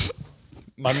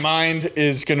 My mind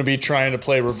is going to be trying to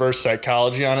play reverse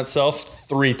psychology on itself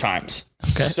 3 times.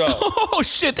 Okay. So, Oh,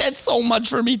 shit. That's so much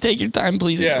for me. Take your time.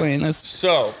 Please explain this.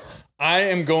 So I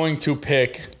am going to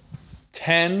pick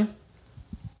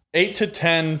 8 to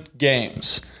 10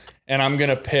 games, and I'm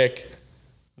going to pick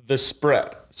the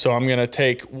spread. So I'm going to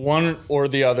take one or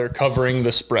the other covering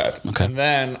the spread. Okay. And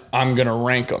then I'm going to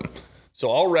rank them.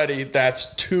 So already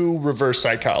that's 2 reverse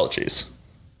psychologies.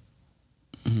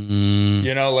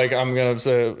 You know, like I'm going to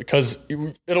say, because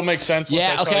it'll make sense. once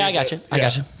Yeah, tell okay, I got you. I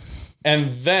got you.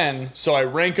 And then, so I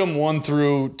rank them 1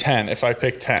 through 10 if I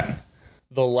pick 10.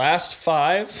 The last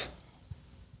 5,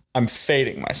 I'm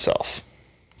fading myself.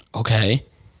 Okay.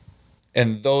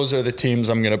 And those are the teams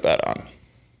I'm going to bet on.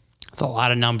 It's a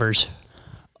lot of numbers.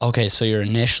 Okay, so you're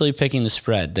initially picking the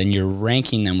spread, then you're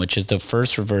ranking them, which is the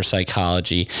first reverse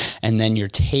psychology, and then you're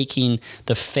taking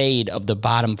the fade of the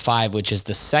bottom 5, which is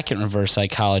the second reverse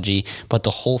psychology, but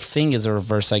the whole thing is a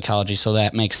reverse psychology, so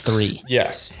that makes 3.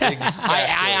 Yes,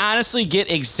 exactly. I honestly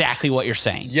get exactly what you're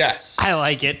saying. Yes. I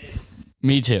like it.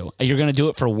 Me too. You're going to do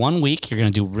it for 1 week, you're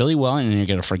going to do really well, and then you're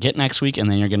going to forget next week,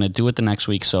 and then you're going to do it the next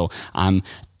week, so I'm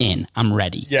in. I'm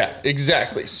ready. Yeah,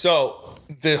 exactly. So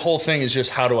the whole thing is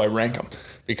just how do I rank them?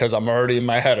 Because I'm already in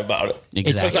my head about it.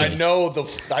 Exactly. Because I know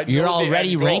You're the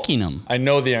already end goal. ranking them. I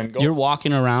know the end goal. You're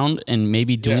walking around and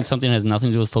maybe doing Yeah. something that has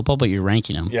nothing to do with football, but you're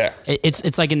ranking them. Yeah.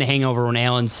 It's like in The Hangover when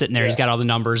Alan's sitting there. He's got all the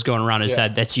numbers going around his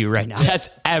head. That's you right now. That's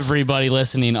everybody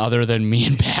listening other than me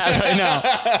and Pat right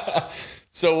now.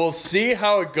 So we'll see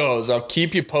how it goes. I'll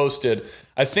keep you posted.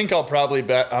 I think I'll probably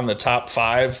bet on the top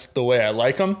 5 the way I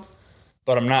like them,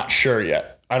 but I'm not sure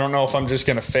yet. I don't know if I'm just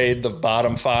going to fade the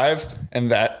bottom 5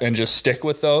 and just stick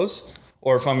with those,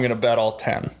 or if I'm going to bet all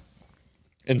 10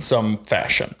 in some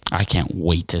fashion. I can't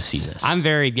wait to see this.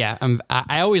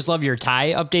 I always love your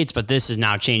tie updates, but this is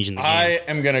now changing the game. I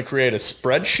am going to create a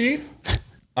spreadsheet.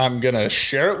 I'm going to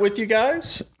share it with you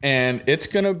guys, and it's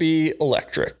going to be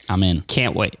electric. I'm in.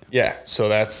 Can't wait. Yeah, so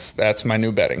that's my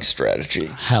new betting strategy.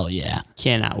 Hell yeah.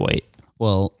 Cannot wait.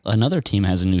 Well, another team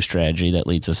has a new strategy that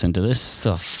leads us into this.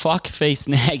 So fuckface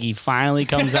Nagy finally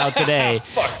comes out today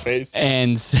Fuckface.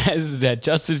 and says that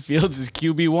Justin Fields is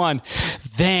QB1.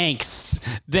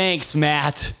 Thanks,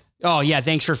 Matt. Oh, yeah.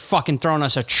 Thanks for fucking throwing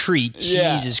us a treat.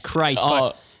 Yeah. Jesus Christ. Oh,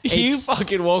 But he it's-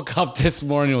 fucking woke up this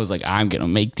morning and was like, I'm going to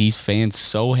make these fans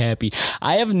so happy.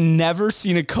 I have never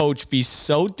seen a coach be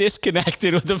so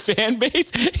disconnected with the fan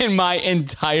base in my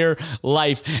entire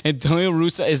life. Antonio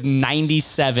Russa is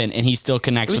 97 and he still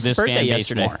connects It with was his his fan birthday base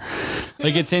yesterday. more.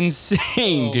 Like, it's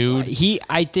insane, dude.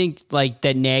 I think like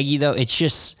that Nagy though, it's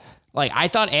just like I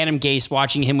thought Adam Gase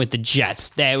watching him with the Jets,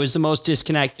 that was the most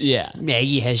disconnect. Yeah.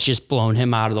 Nagy has just blown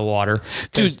him out of the water.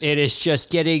 Dude, it is just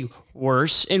getting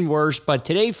worse and worse. But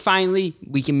today, finally,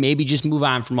 we can maybe just move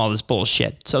on from all this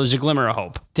bullshit. So there's a glimmer of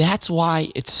hope. That's why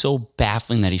it's so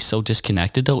baffling that he's so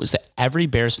disconnected, though, is that every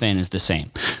Bears fan is the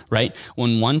same, right?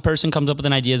 When one person comes up with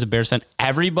an idea as a Bears fan,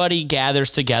 everybody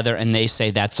gathers together and they say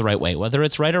that's the right way. Whether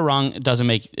it's right or wrong, it doesn't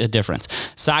make a difference.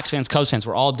 Sox fans, Cubs fans,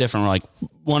 we're all different. We're like,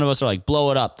 one of us are like,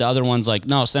 blow it up. The other one's like,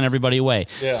 no, send everybody away.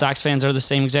 Yeah. Sox fans are the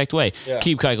same exact way. Yeah.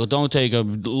 Keep Keuchel, don't take a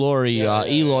Laurie,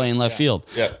 Eloy in left field.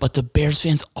 Yeah. But the Bears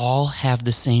fans all have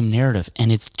the same narrative, and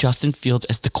it's Justin Fields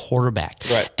as the quarterback.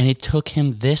 Right. And it took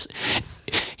him this.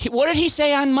 What did he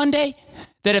say on Monday?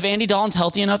 That if Andy Dalton's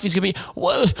healthy enough, he's going to be.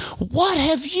 What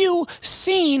have you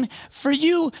seen for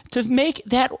you to make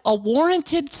that a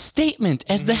warranted statement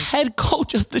as the head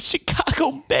coach of the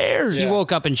Chicago Bears? He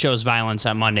woke up and chose violence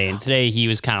on Monday, and today he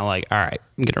was kind of like, all right,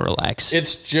 I'm going to relax.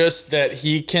 It's just that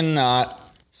he cannot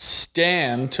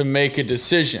stand to make a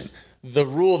decision. The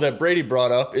rule that Brady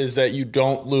brought up is that you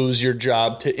don't lose your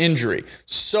job to injury.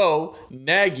 So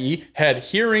Nagy had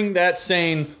hearing that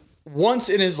saying once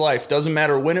in his life, doesn't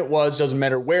matter when it was, doesn't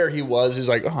matter where he was. He's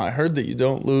like, oh, I heard that you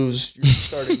don't lose your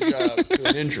starting job to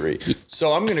an injury.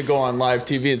 So I'm going to go on live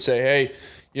TV and say, hey,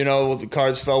 you know, the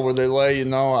cards fell where they lay,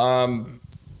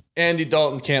 Andy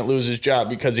Dalton can't lose his job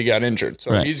because he got injured.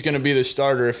 So Right. he's going to be the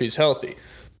starter if he's healthy.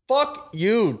 fuck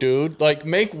you, dude. Like,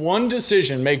 make one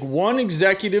decision, make one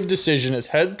executive decision as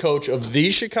head coach of the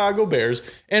Chicago Bears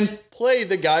and play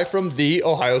the guy from the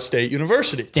Ohio State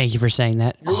University. Thank you for saying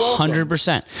that.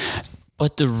 100%.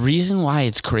 But the reason why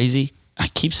it's crazy, I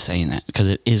keep saying that because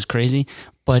it is crazy,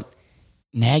 but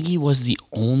Nagy was the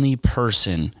only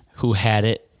person who had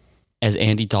it as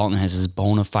Andy Dalton as his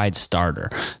bona fide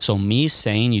starter. So me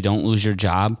saying you don't lose your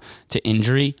job to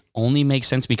injury only makes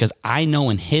sense because I know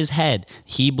in his head,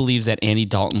 he believes that Andy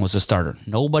Dalton was a starter.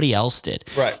 Nobody else did.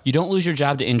 Right. You don't lose your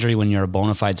job to injury when you're a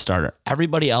bona fide starter.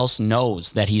 Everybody else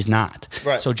knows that he's not.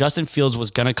 Right. So Justin Fields was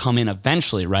going to come in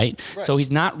eventually, right? So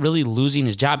he's not really losing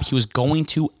his job. He was going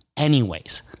to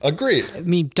anyways. Agreed. I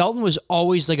mean, Dalton was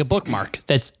always like a bookmark.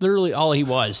 That's literally all he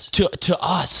was. To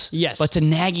us. Yes. But to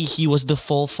Nagy, he was the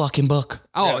full fucking book.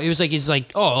 Oh, it was like, it's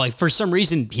like, oh, like for some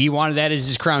reason he wanted that as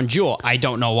his crown jewel. I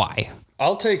don't know why.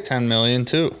 I'll take $10 million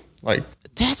too. Like,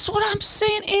 That's what I'm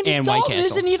saying. Andy And Dalton White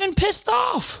Castle. isn't even pissed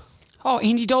off. Oh,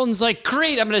 Andy Dalton's like,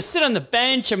 great. I'm going to sit on the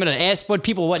bench. I'm going to ask what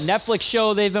Netflix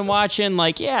show they've been watching.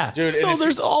 Like, yeah. dude, So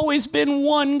there's always been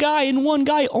one guy and one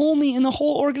guy only in the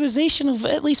whole organization of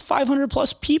at least 500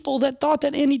 plus people that thought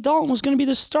that Andy Dalton was going to be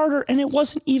the starter, and it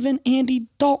wasn't even Andy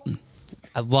Dalton.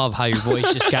 I love how your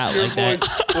voice just got like that.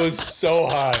 voice was so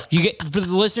high. You get, for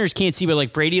the listeners can't see, but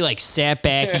like Brady like sat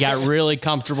back. He got really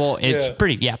comfortable. It's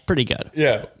Yeah. pretty good.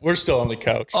 Yeah, we're still on the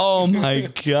couch. Oh my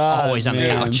God. Always on the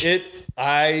couch.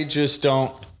 I just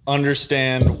don't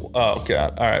understand. Oh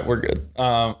God! All right, we're good.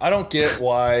 I don't get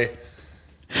why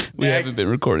We haven't been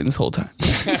recording this whole time.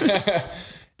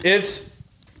 it's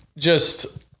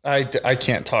just I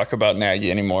can't talk about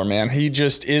Nagy anymore, man. He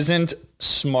just isn't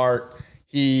smart.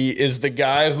 He is the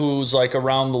guy who's like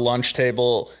around the lunch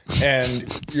table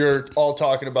and you're all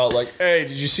talking about like, hey,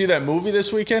 did you see that movie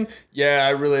this weekend? Yeah, I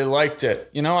really liked it.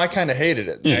 You know, I kind of hated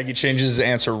it. Nagy changes his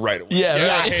answer right away. Yeah,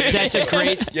 I hated it. That's a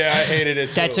great. Yeah, I hated it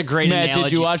too. That's a great Matt, analogy.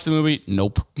 did you watch the movie?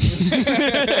 Nope.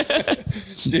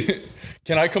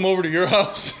 Can I come over to your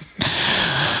house?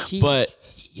 But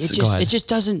It just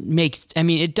doesn't make. I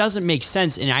mean, it doesn't make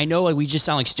sense. And I know, like, we just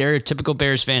sound like stereotypical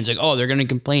Bears fans. Like, oh, they're going to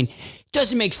complain. It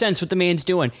doesn't make sense what the man's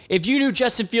doing. If you knew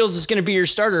Justin Fields is going to be your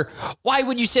starter, why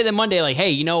would you say that Monday? Like, hey,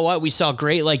 you know what? We saw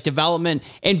great like development.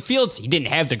 And Fields, he didn't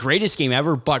have the greatest game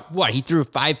ever, but what? He threw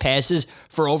 5 passes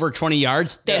for over 20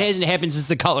 yards. That hasn't happened since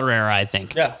the Cutler era, I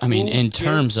think. Yeah. I mean, in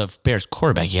terms of Bears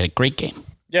quarterback, he had a great game.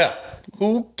 Yeah.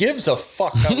 Who gives a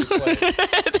fuck how we play?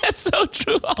 That's so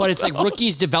true. But it's like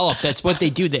rookies develop. That's what they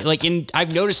do. They, like,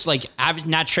 I've noticed, like,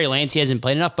 not Trey Lance, he hasn't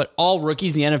played enough, but all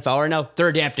rookies in the NFL right now, they're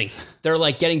adapting. They're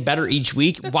like getting better each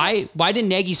week. Why didn't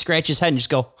Nagy scratch his head and just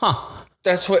go, huh?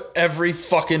 That's what every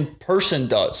fucking person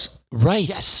does. Right.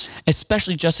 Yes.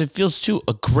 Especially Justin Fields, too.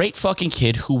 A great fucking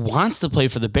kid who wants to play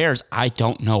for the Bears. I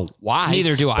don't know why.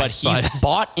 Neither do I, But he's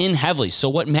bought in heavily. So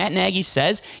what Matt Nagy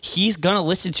says, he's going to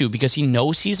listen to because he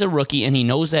knows he's a rookie and he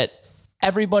knows that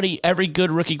every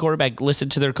good rookie quarterback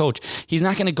listened to their coach. He's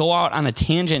not going to go out on a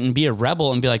tangent and be a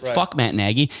rebel and be like, fuck Matt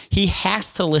Nagy. He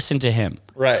has to listen to him.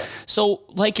 Right. So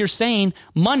like you're saying,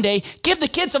 Monday, give the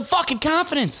kid some fucking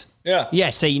confidence. Yeah. Yeah,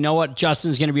 say, you know what?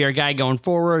 Justin's going to be our guy going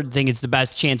forward. Think it's the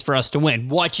best chance for us to win.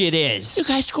 Watch it is. You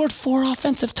guys scored 4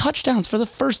 offensive touchdowns for the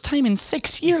first time in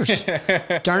 6 years.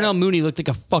 Darnell Mooney looked like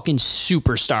a fuking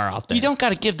superstar out there. You don't got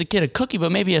to give the kid a cookie,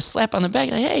 but maybe a slap on the back.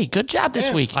 Like, hey, good job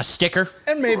this week. A sticker.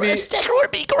 And maybe A sticker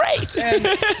would be great.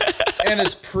 and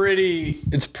it's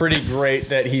pretty great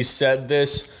that he said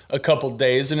this a couple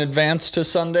days in advance to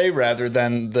Sunday rather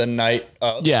than the night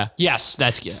of. Yeah. Yes,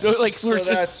 that's good. So, like, So we're that's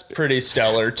just pretty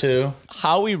stellar too.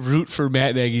 how we root for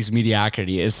Matt Nagy's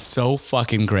mediocrity is so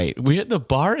fucking great. The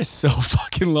bar is so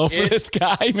fucking low for this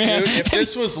guy, man. Dude, if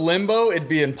this was limbo, it'd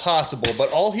be impossible.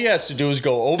 But all he has to do is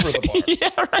go over the bar.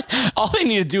 Yeah, right. All they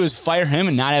need to do is fire him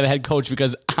and not have a head coach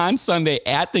because on Sunday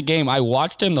at the game, I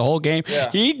watched him the whole game.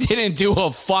 Yeah. He didn't do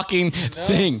a fucking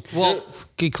thing. Well,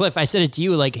 Cliff, I said it to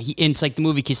you, like, it's like the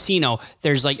movie Casino.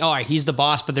 There's like, all right, he's the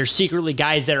boss, but there's secretly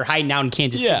guys that are hiding out in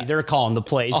Kansas Yeah. City. They're calling the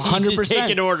plays. 100%. He's just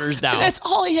taking orders now. And that's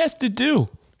all he has to do.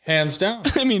 Hands down.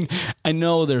 I mean, I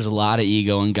know there's a lot of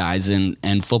ego in guys in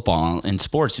football and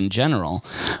sports in general,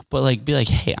 but like, be like,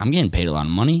 hey, I'm getting paid a lot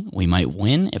of money. We might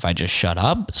win if I just shut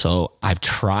up. So I've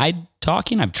tried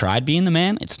talking. I've tried being the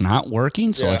man. It's not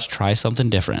working. So Yeah. let's try something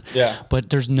different. Yeah.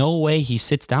 But there's no way he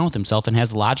sits down with himself and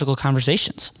has logical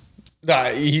conversations. Nah,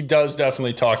 he does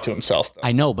definitely talk to himself, though.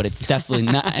 I know, but it's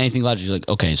definitely not anything logical. Like,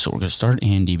 okay, so we're going to start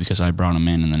Andy because I brought him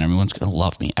in and then everyone's going to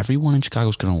love me. Everyone in Chicago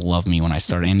is going to love me when I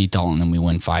start Andy Dalton and we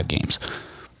win 5 games.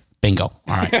 Bingo. All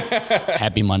right.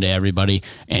 Happy Monday, everybody.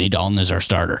 Andy Dalton is our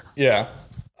starter. Yeah.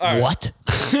 All right. What?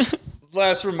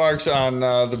 Last remarks on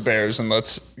the Bears, and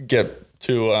let's get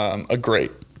to a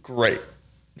great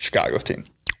Chicago team.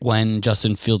 When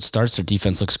Justin Fields starts, their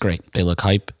defense looks great. They look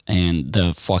hype, and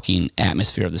the fucking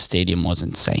atmosphere of the stadium was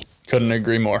insane. Couldn't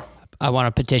agree more. I want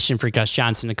a petition for Gus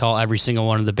Johnson to call every single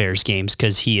one of the Bears games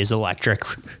because he is electric.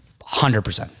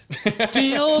 100%.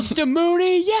 Fields to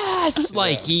Mooney, yes!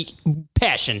 Like,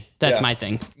 passion. That's my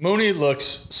thing. Mooney looks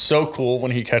so cool when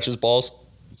he catches balls.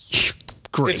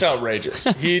 Great. It's outrageous.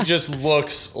 He just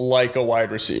looks like a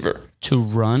wide receiver. To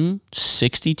run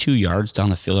 62 yards down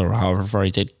the field or however far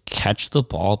he did, catch the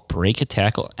ball, break a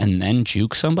tackle, and then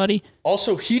juke somebody.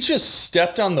 Also, he just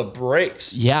stepped on the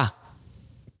brakes. Yeah.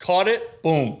 Caught it,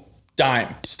 boom,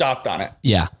 dime, stopped on it.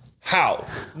 Yeah. How?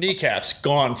 Kneecaps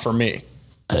gone for me.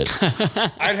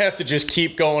 I'd have to just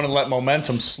keep going and let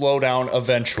momentum slow down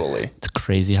eventually. It's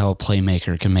crazy how a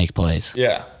playmaker can make plays.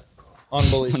 Yeah.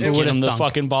 Unbelievable. Get him the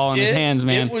fucking ball in his hands,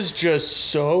 man. It was just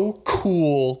so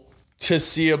cool to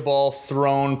see a ball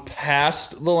thrown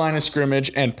past the line of scrimmage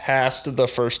and past the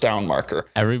first down marker.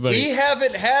 We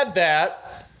haven't had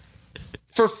that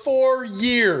for 4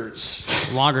 years.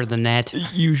 Longer than that.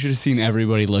 You should have seen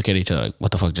everybody look at each other like,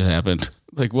 what the fuck just happened?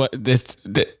 Like, what just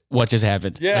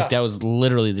happened? Yeah. Like, that was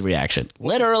literally the reaction.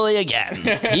 Literally again.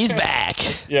 He's back.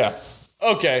 Yeah.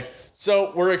 Okay.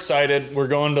 So we're excited. We're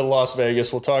going to Las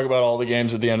Vegas. We'll talk about all the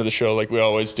games at the end of the show like we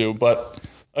always do. But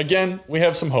again, we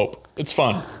have some hope. It's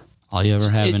fun. All you ever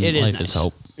have in life is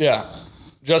hope. Yeah.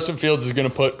 Justin Fields is going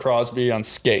to put Crosby on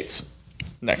skates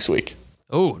next week.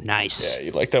 Oh, nice. Yeah,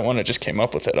 you like that one? I just came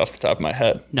up with it off the top of my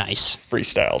head. Nice.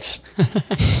 Freestyles.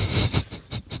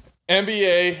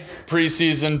 NBA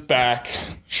preseason back.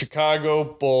 Chicago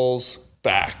Bulls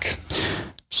back.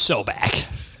 So back.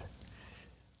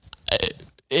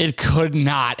 It could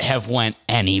not have went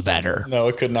any better. No,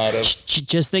 it could not have.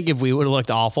 Just think if we would have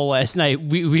looked awful last night,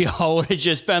 we all would have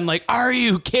just been like, are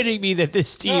you kidding me that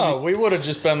this team... No, we would have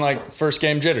just been like first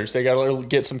game jitters. They got to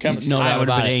get some chemistry. No I doubt would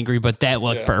have about been it. angry, but that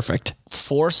looked perfect.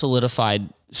 4 solidified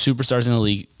superstars in the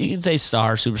league. You can say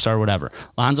star, superstar, whatever.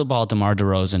 Lonzo Ball, DeMar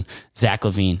DeRozan, Zach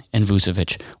LaVine, and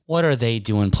Vucevic. What are they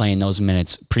doing playing those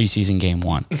minutes preseason game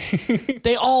 1?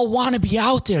 They all want to be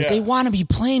out there. Yeah. They want to be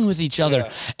playing with each other.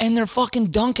 Yeah. And they're fucking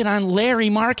dunking on Larry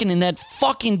Markin in that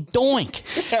fucking doink.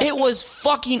 It was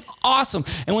fucking awesome.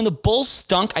 And when the Bulls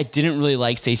stunk, I didn't really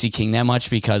like Stacey King that much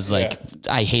because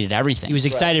I hated everything. He was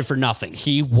excited for nothing.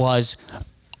 He was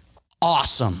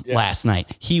awesome last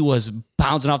night. He was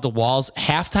bouncing off the walls.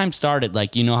 Halftime started,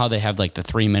 like, you know how they have like the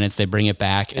 3 minutes, they bring it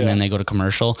back and then they go to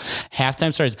commercial.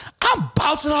 Halftime starts, I'm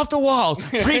bouncing off the walls.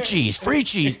 Free cheese, free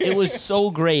cheese. It was so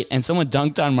great. And someone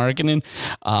dunked on Markkanen.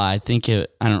 I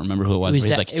don't remember who it was, but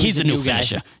he's like, he's the new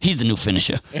finisher. He's the new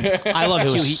finisher. I love It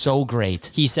too. was so great.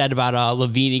 He said about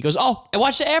Levine, he goes, oh,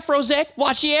 watch the afro, Zach.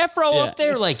 Watch the afro up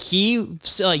there. Like you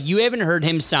haven't heard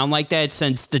him sound like that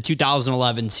since the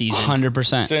 2011 season.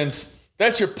 100%. Since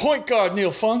that's your point guard,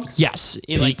 Neil Funk. Yes.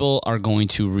 People are going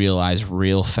to realize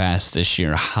real fast this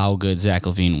year how good Zach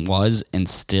LaVine was and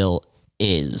still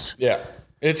is. Yeah.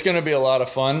 It's going to be a lot of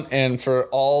fun. And for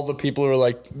all the people who are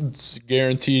like, it's a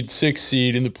guaranteed 6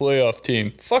 seed in the playoff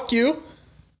team, fuck you.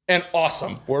 And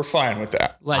awesome. We're fine with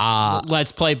that.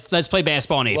 Let's play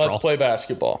basketball in April. Let's play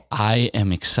basketball. I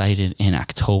am excited in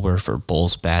October for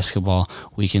Bulls basketball.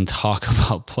 We can talk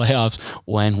about playoffs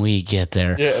when we get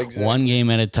there. Yeah, exactly. One game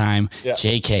at a time. Yeah.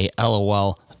 JK,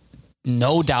 LOL.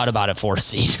 No doubt about it, 4th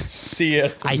seed. See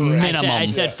it. I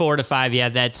said 4 to 5.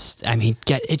 Yeah,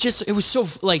 it was so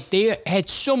like they had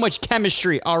so much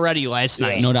chemistry already last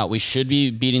night. No doubt. We should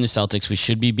be beating the Celtics. We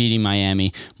should be beating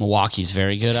Miami. Milwaukee's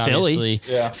very good, obviously. Philly.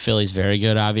 Yeah. Philly's very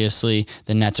good, obviously.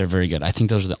 The Nets are very good. I think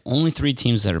those are the only 3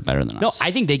 teams that are better than us. No, I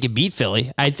think they could beat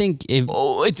Philly. I think if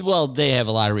they have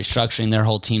a lot of restructuring. Their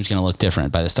whole team's going to look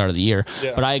different by the start of the year.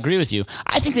 Yeah. But I agree with you.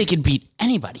 I think they could beat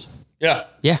anybody. Yeah.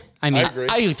 yeah, I mean, I agree.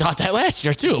 I thought that last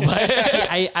year too. But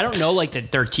I don't know like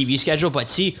their TV schedule, but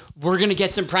see, we're gonna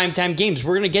get some primetime games.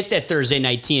 We're gonna get that Thursday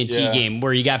night TNT game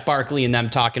where you got Barkley and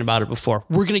them talking about it before.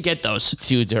 We're gonna get those.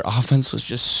 dude, their offense was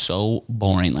just so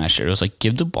boring last year. It was like,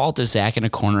 give the ball to Zach in a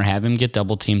corner, have him get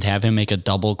double teamed, have him make a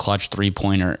double clutch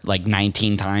 3-pointer like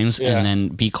 19 times, and then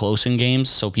be close in games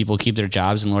so people keep their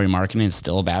jobs. And Lauri Markkanen is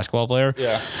still a basketball player.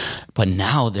 Yeah. But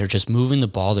now they're just moving the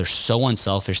ball. They're so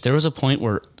unselfish. There was a point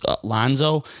where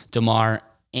Lonzo, DeMar,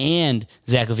 and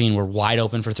Zach LaVine were wide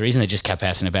open for threes, and they just kept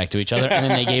passing it back to each other. And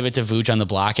then they gave it to Vooch on the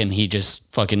block, and he just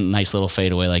fucking nice little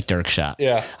fadeaway like Dirk shot.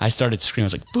 Yeah. I started screaming. I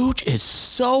was like, Vooch is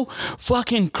so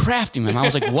fucking crafty, man. I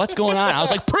was like, what's going on? I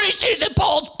was like, preseason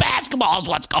Bulls basketball is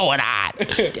what's going on.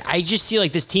 I just see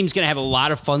like this team's going to have a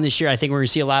lot of fun this year. I think we're going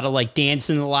to see a lot of like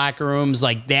dancing in the locker rooms,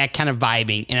 like that kind of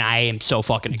vibing. And I am so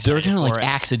fucking excited. They're going to like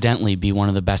accidentally be one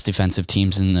of the best defensive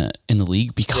teams in the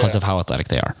league because of how athletic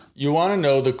they are. You want to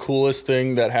know the coolest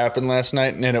thing that happened last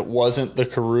night, and it wasn't the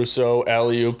Caruso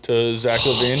alley-oop to Zach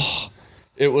LaVine.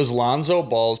 It was Lonzo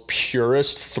Ball's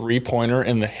purest three-pointer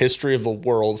in the history of the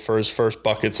world for his first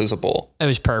buckets as a Bull. It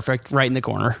was perfect, right in the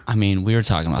corner. I mean, we were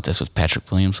talking about this with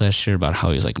Patrick Williams last year about how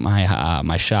he was like,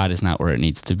 my shot is not where it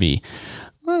needs to be.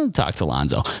 Well, talk to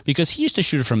Lonzo because he used to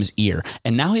shoot it from his ear,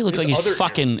 and now he looks like he's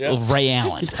fucking Ray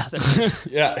Allen.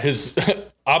 Yeah, his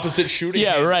opposite shooting.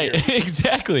 Yeah, hand right. here.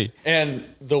 Exactly. And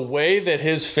the way that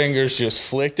his fingers just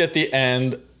flicked at the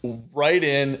end, right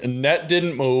in, net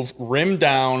didn't move, rim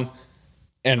down,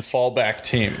 and fall back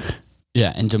team.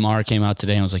 Yeah, and DeMar came out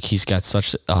today and was like, he's got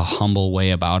such a humble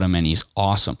way about him, and he's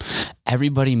awesome.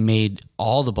 Everybody made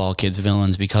all the ball kids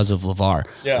villains because of LeVar.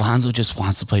 Yeah. Lonzo just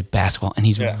wants to play basketball, and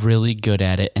he's really good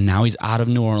at it. And now he's out of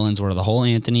New Orleans, where the whole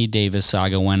Anthony Davis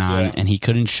saga went on, and he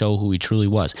couldn't show who he truly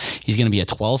was. He's going to be a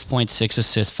 12.6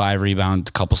 assist, 5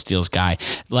 rebound, couple steals guy,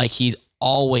 like he's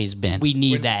always been. We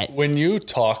need that. When you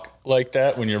talk like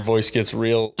that, when your voice gets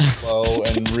real low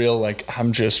and real, like,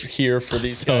 I'm just here for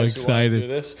these So guys excited.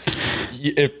 who want to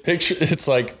do this. It's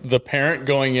like the parent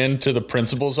going into the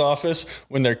principal's office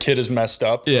when their kid is messed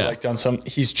up. Yeah. Like done some.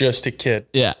 He's just a kid.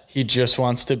 Yeah. He just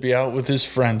wants to be out with his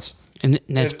friends. And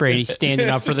that's Brady standing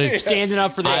up for that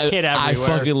kid everywhere. I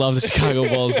fucking love the Chicago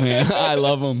Bulls, man. I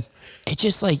love them. It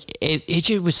just like it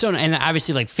just was so, and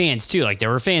obviously like fans too. Like there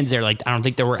were fans there. Like I don't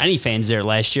think there were any fans there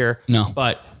last year. No.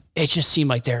 But it just seemed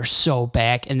like they're so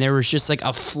back, and there was just like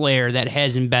a flair that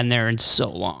hasn't been there in so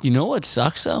long. You know what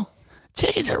sucks though?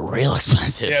 Tickets are real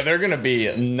expensive. Yeah, they're gonna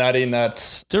be nutty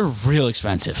nuts. They're real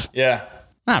expensive. Yeah.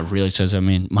 Not really expensive. I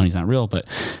mean, money's not real, but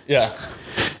Yeah.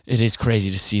 it is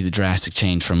crazy to see the drastic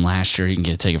change from last year. You can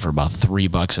get a ticket for about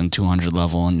 $3 on 200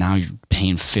 level, and now you're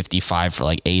paying $55 for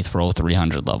like 8th row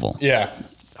 300 level. Yeah.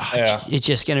 Yeah. It's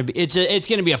just gonna be it's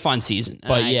gonna be a fun season.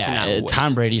 But I cannot wait.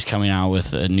 Tom Brady's coming out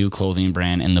with a new clothing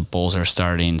brand, and the Bulls are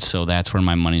starting, so that's where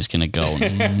my money's going to go.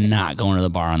 Not going to the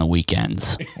bar on the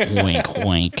weekends. Wink,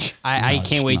 wink. I Nudge,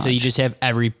 can't wait till you nudge. just have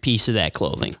every piece of that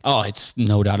clothing. Oh, it's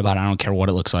no doubt about it. I don't care what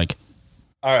it looks like.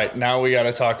 All right, now we got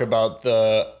to talk about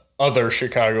the other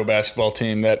Chicago basketball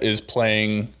team that is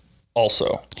playing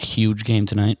also. Huge game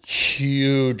tonight.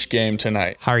 Huge game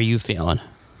tonight. How are you feeling?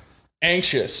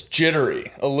 Anxious,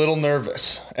 jittery, a little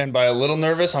nervous. And by a little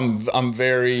nervous, I'm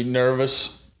very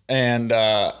nervous. And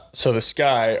so the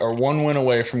Sky are one win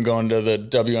away from going to the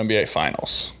WNBA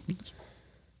Finals.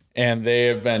 And they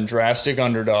have been drastic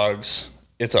underdogs.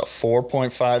 It's a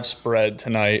 4.5 spread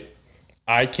tonight.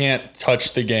 I can't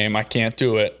touch the game. I can't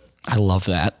do it. I love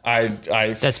that.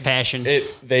 That's passion.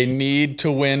 They need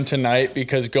to win tonight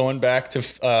because going back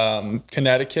to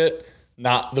Connecticut,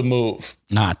 not the move.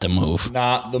 Not the move.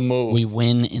 Not the move. We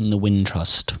win in the win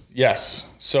trust.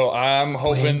 Yes. So I'm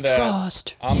hoping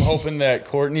that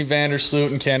Courtney Vandersloot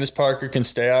and Candace Parker can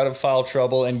stay out of foul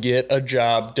trouble and get a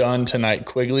job done tonight.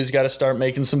 Quigley's got to start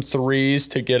making some threes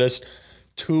to get us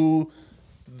to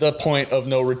the point of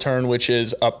no return, which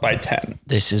is up by 10.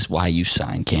 This is why you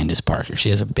signed Candace Parker. She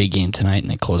has a big game tonight, and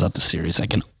they close out the series. I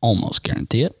can almost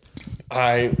guarantee it.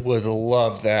 I would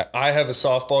love that. I have a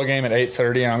softball game at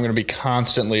 8:30, and I'm going to be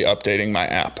constantly updating my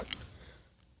app.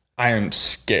 I am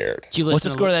scared. Do you What's the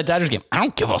listen score of that Dodgers game? I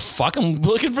don't give a fuck. I'm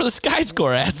looking for the Sky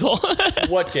score, asshole.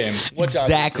 What game? What Dodgers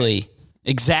Exactly. game?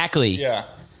 Exactly. Yeah.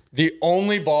 The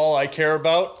only ball I care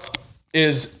about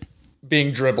is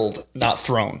being dribbled, not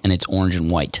thrown. And it's orange and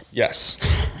white.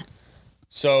 Yes.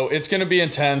 So it's going to be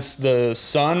intense. The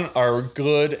Sun are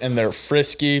good and they're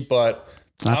frisky, but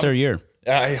It's not their year.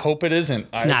 I hope it isn't.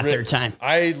 It's not their time.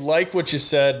 I like what you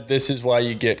said. This is why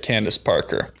you get Candace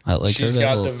Parker. I like her She's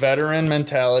got little- the veteran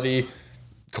mentality.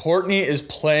 Courtney is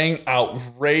playing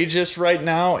outrageous right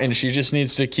now, and she just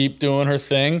needs to keep doing her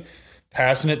thing,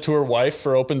 passing it to her wife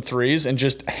for open threes, and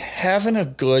just having a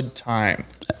good time.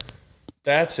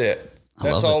 That's it.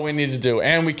 That's all we need to do.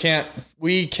 And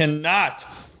we cannot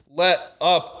let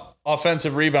up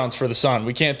offensive rebounds for the Sun.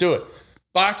 We can't do it.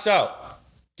 Box out.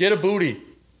 Get a booty.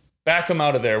 Back them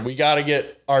out of there. We got to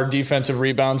get our defensive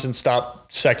rebounds and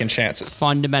stop second chances.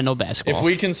 fundamental basketball. If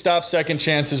we can stop second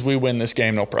chances, we win this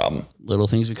game, no problem. Little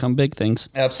things become big things.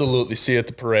 Absolutely. See you at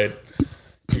the parade.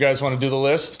 You guys want to do the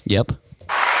list? Yep.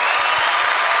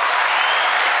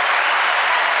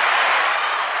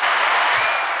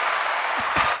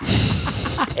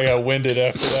 I got winded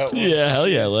after that one. Yeah, hell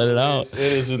yeah, let it out. It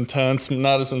is intense,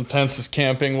 not as intense as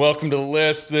camping. Welcome to the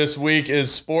list. This week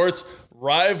is sports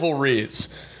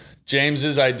rivalries.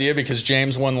 James's idea, because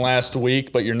James won last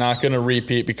week, but you're not going to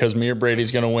repeat because me or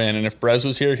Brady's going to win. And if Brez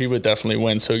was here, he would definitely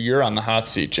win. So you're on the hot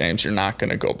seat, James. You're not going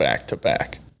to go back to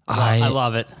back. I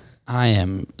love it. I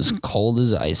am as cold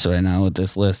as ice right now with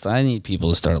this list. I need people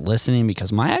to start listening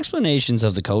because my explanations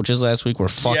of the coaches last week were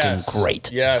fucking great.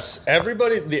 Yes.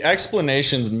 Everybody, the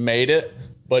explanations made it,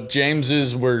 but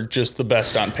James's were just the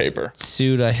best on paper.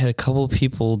 Dude, I had a couple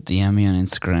people DM me on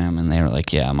Instagram and they were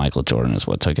like, yeah, Michael Jordan is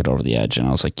what took it over the edge. And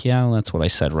I was like, yeah, well, that's what I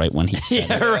said right when he said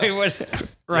it.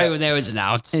 Right when that was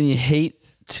announced. And you hate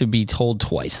to be told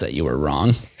twice that you were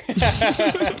wrong.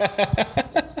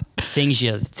 Things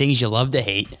you love to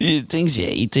hate. Things you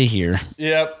hate to hear.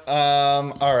 Yep.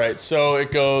 All right. So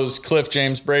it goes Cliff,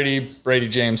 James, Brady, Brady,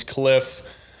 James, Cliff.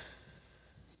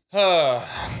 How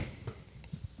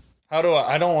do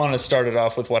I don't want to start it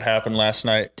off with what happened last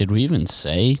night. Did we even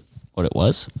say what it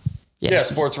was? Yeah,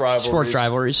 sports rivalries. Sports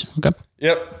rivalries. Okay.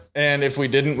 Yep. And if we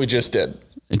didn't, we just did.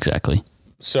 Exactly.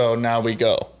 So now we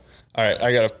go. All right,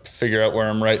 I got to figure out where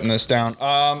I'm writing this down.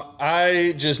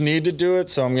 I just need to do it,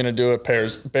 so I'm going to do it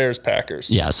Bears,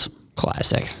 Packers. Yes.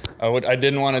 Classic. I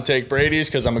didn't want to take Brady's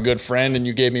because I'm a good friend, and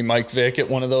you gave me Mike Vick at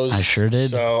one of those. I sure did.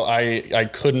 So I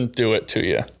couldn't do it to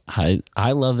you.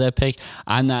 I love that pick.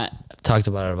 I'm not talked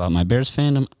about my Bears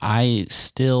fandom. I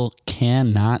still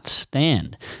cannot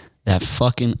stand that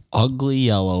fucking ugly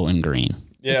yellow and green.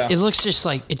 Yeah. It looks just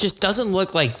like, it just doesn't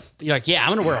look like, you're like, yeah, I'm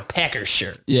going to wear a Packers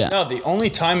shirt. Yeah. No, the only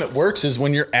time it works is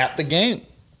when you're at the game.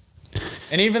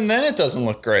 And even then it doesn't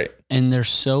look great. And they're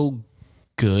so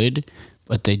good,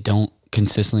 but they don't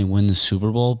consistently win the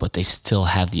Super Bowl, but they still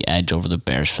have the edge over the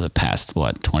Bears for the past,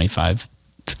 25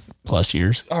 plus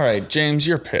years? All right, James,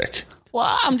 your pick.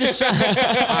 Well, I'm just trying.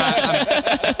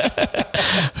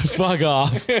 Fuck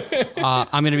off.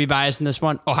 I'm going to be biased in this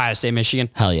one. Ohio State, Michigan.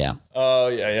 Hell yeah. Oh,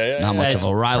 yeah. Not much of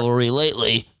a rivalry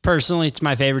lately. Personally, it's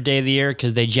my favorite day of the year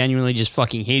because they genuinely just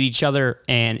fucking hate each other,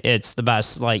 and it's the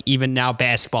best. Like, even now,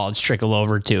 basketball, it's trickled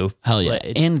over to. Hell yeah.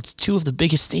 And it's two of the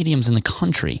biggest stadiums in the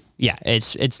country. Yeah,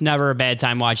 it's never a bad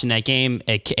time watching that game.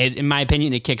 It, in my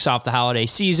opinion, it kicks off the holiday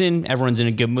season. Everyone's in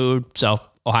a good mood. So,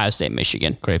 Ohio State,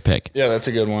 Michigan. Great pick. Yeah, that's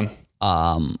a good one.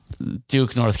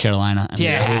 Duke, North Carolina. I mean,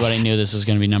 everybody knew this was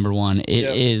going to be number one. It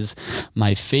is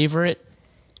my favorite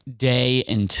day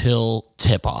until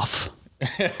tip-off.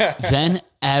 Then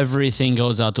everything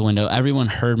goes out the window. Everyone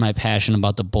heard my passion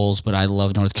about the Bulls, but I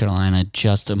love North Carolina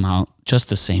just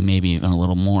the same, maybe even a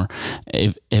little more,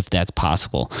 if that's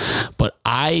possible. But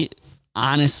I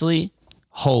honestly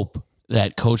hope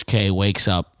that Coach K wakes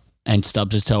up and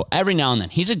stubs his toe every now and then.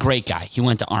 He's a great guy. He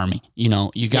went to Army. You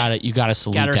know, you gotta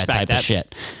salute that type of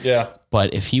shit. Yeah.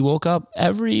 But if he woke up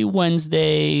every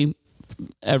Wednesday,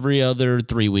 every other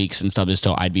 3 weeks and stubbed his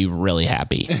toe, I'd be really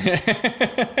happy.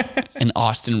 And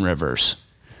Austin Rivers,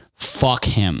 fuck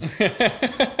him.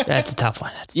 That's a tough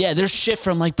one. Yeah, there's shit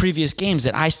from like previous games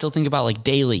that I still think about like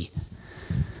daily.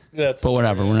 But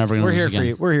whatever, we're never gonna lose again. For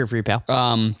you. We're here for you, pal.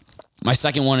 My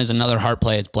second one is another heart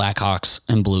play. It's Blackhawks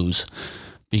and Blues,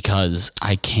 because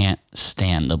I can't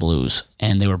stand the Blues.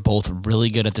 And they were both really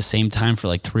good at the same time for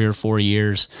like 3 or 4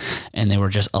 years. And they were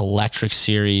just electric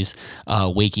series.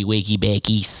 Wakey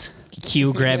backies.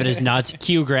 Q grabbing his nuts.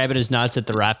 Q grabbing his nuts at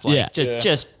the ref. Like,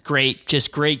 just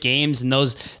great games. And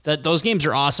those games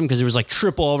are awesome because it was like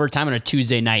triple overtime on a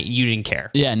Tuesday night. And you didn't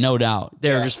care. Yeah, no doubt.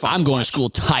 They were just fun. I'm going to school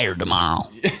tired tomorrow.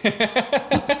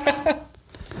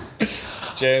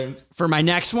 James. For my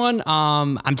next one,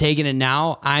 I'm taking it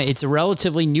now. It's a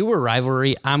relatively newer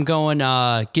rivalry. I'm going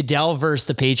Goodell versus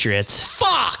the Patriots.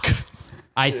 Fuck!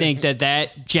 I think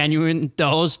that genuine,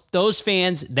 those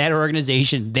fans, that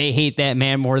organization, they hate that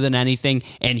man more than anything,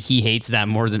 and he hates them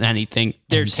more than anything.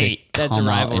 There's hate. That's a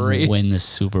rivalry. And win the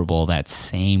Super Bowl that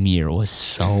same year was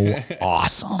so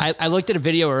awesome. I looked at a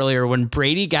video earlier when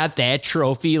Brady got that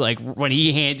trophy, like when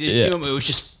he handed it to him, it was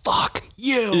just fuck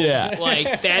you. Yeah.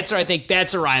 Like that's where I think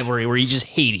that's a rivalry where you just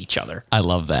hate each other. I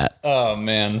love that. Oh,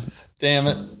 man. Damn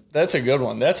it. That's a good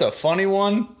one. That's a funny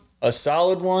one. A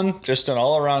solid one, just an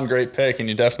all-around great pick, and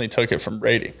you definitely took it from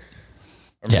Brady.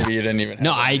 Or maybe you didn't even have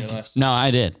I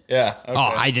did. Yeah. Okay.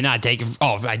 Oh, I did not take it.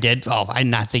 Oh, I did. Oh, I did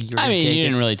not think you were going to take it. You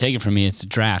didn't really take it from me. It's a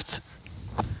draft.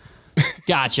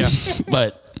 Gotcha.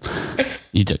 But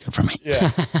you took it from me. Yeah.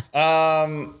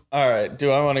 All right. Do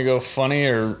I want to go funny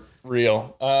or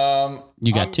real?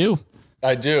 You got two.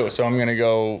 I do, so I'm going to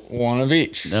go one of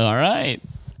each. All right.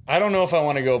 I don't know if I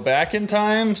want to go back in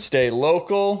time, stay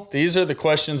local. These are the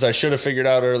questions I should have figured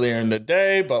out earlier in the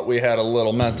day, but we had a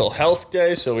little mental health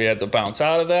day, so we had to bounce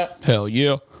out of that. Hell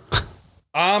yeah.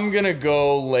 I'm going to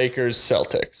go Lakers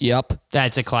Celtics. Yep.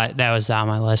 That's that was on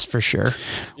my list for sure.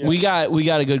 Yeah. We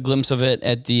got a good glimpse of it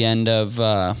at the end of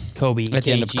Kobe, at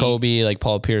the end of KG. Kobe, like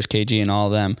Paul Pierce, KG, and all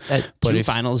of them. But two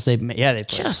finals, they played.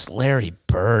 Just Larry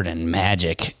Bird and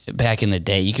Magic back in the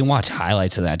day. You can watch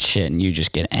highlights of that shit and you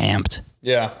just get amped.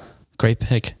 Yeah. Great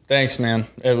pick. Thanks, man.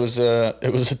 It was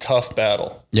a tough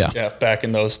battle. Yeah. Back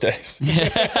in those days.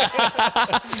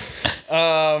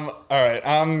 All right,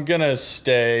 I'm gonna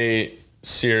stay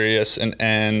serious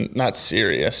and not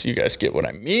serious. You guys get what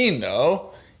I mean,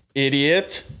 though.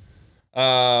 Idiot.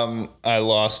 I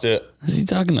lost it. Is he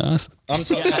talking to us? I'm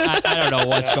talking. I don't know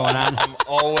what's going on. I'm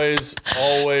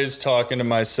always talking to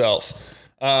myself.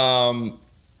 I'm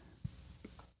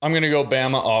gonna go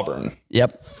Bama Auburn.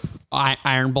 Yep.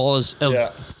 Iron Bowl is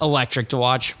electric to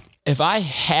watch. If I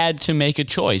had to make a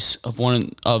choice of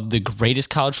one of the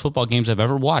greatest college football games I've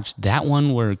ever watched, that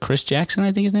one where Chris Jackson,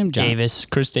 I think his name,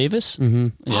 Chris Davis. Mm-hmm.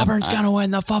 Yeah. Auburn's gonna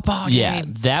win the football game. Yeah,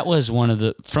 that was one of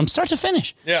the, from start to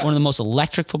finish, Yeah. one of the most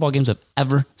electric football games I've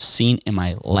ever seen in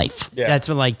my life. Yeah. That's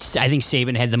when I think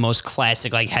Saban had the most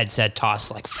classic headset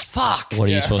toss. Fuck. What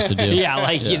are you supposed to do?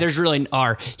 Yeah, there's really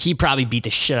he probably beat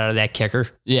the shit out of that kicker.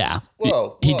 Yeah.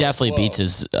 Whoa, he whoa, definitely whoa. beats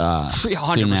his 100%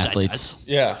 student athletes.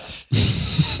 Yeah.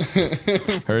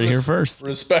 Heard it here first.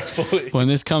 Respectfully. When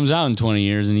this comes out in 20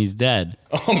 years and he's dead,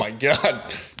 Oh my God.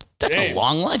 that's a James.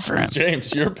 long life for him.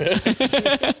 James, your pick.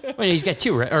 Wait, he's got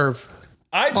two, right? Or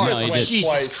I just no, went he did.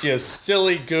 twice, you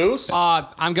silly goose.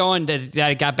 I'm going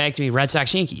that got back to me. Red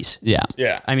Sox Yankees. Yeah.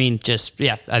 Yeah. I mean,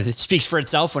 it speaks for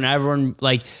itself when everyone,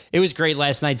 it was great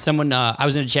last night. Someone, I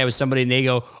was in a chat with somebody and they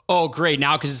go, oh, great.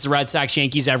 Now, because it's the Red Sox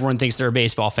Yankees, everyone thinks they're a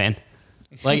baseball fan.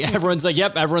 Everyone's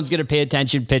yep, everyone's going to pay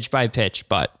attention pitch by pitch.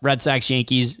 But Red Sox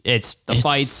Yankees, it's the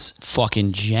fights.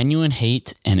 Fucking genuine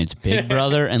hate, and it's big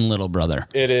brother and little brother.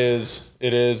 It is.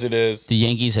 The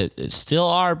Yankees still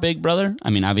are big brother. I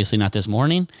mean, obviously not this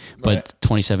morning, but Right.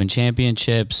 27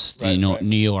 championships, Right, right.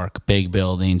 New York, big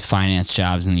buildings, finance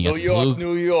jobs, and you got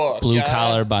New York. blue yeah.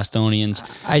 collar Bostonians.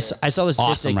 I saw the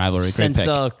statistic. rivalry. Great Since pick.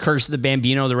 the curse of the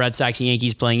Bambino, the Red Sox and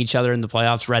Yankees playing each other in the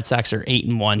playoffs, Red Sox are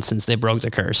 8-1 since they broke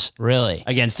the curse Really?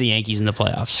 against the Yankees in the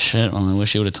playoffs. Shit, well, I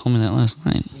wish you would have told me that last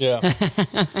night. Yeah.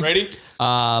 Ready?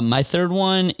 My third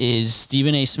one is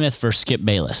Stephen A. Smith versus Skip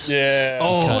Bayless. Yeah.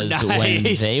 Oh, Because nice. when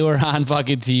they were on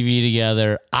fucking TV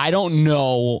together, I don't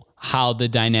know how the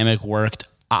dynamic worked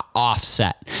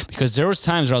offset, because there was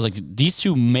times where I was like, these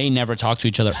two may never talk to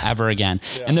each other ever again.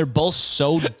 Yeah. And they're both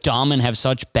so dumb and have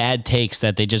such bad takes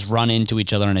that they just run into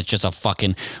each other, and it's just a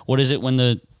fucking, what is it when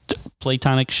the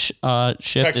platonic shift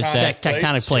is that?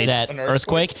 Tectonic plates. Is that An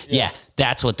earthquake? earthquake? Yeah,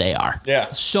 that's what they are.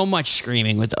 Yeah. So much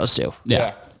screaming with those two.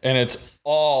 Yeah. And it's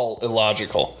all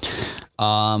illogical.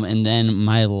 And then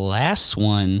my last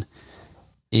one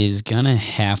is gonna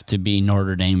have to be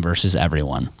Notre Dame versus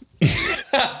everyone.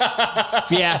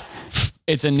 Yeah.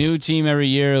 It's a new team every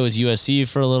year. It was USC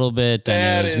for a little bit, then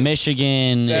That it was is-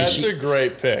 Michigan. That's a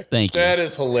great pick. Thank you. That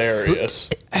is hilarious.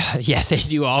 Yeah, they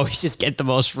do always just get the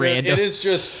most random. It's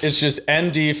just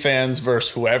ND fans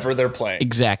versus whoever they're playing.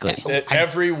 Exactly.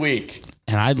 Every week.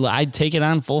 And I'd take it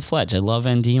on full fledged. I love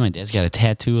ND. My dad's got a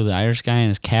tattoo of the Irish guy on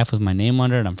his calf with my name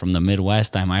under it. I'm from the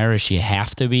Midwest. I'm Irish. You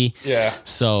have to be. Yeah.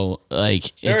 So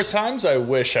like, There are it's, times I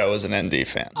wish I was an ND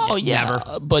fan. oh yeah,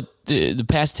 but the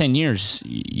past 10 years,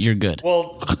 you're good.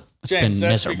 Well, James, been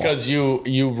that's miserable. because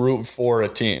you root for a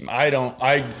team. I don't.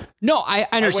 No, I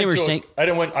understand what you're saying.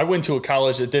 I went to a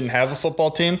college that didn't have a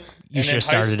football team. You should have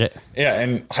started it. Yeah,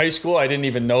 in high school, I didn't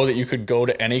even know that you could go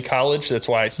to any college. That's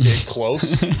why I stayed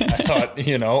close. I thought,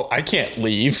 I can't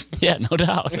leave. Yeah, no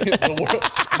doubt.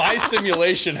 My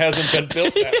simulation hasn't been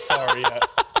built that far yet.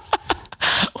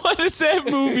 What is that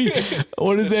movie?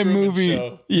 What is that Truman movie?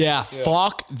 Show. Yeah,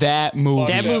 fuck that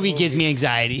movie. That Yeah. movie gives me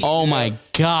anxiety. Oh my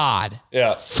God.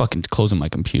 Yeah, Fucking closing my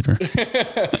computer.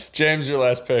 James, your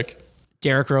last pick.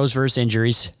 Derrick Rose versus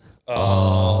injuries.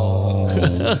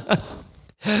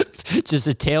 Just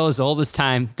a tale as old as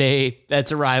time.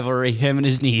 That's a rivalry. Him and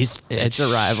his knees. It's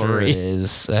a rivalry. Sure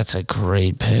is. That's a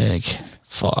great pick.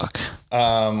 Fuck.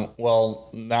 Well,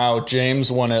 now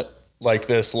James won it like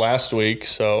this last week,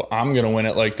 so I'm gonna win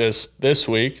it like this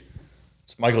week.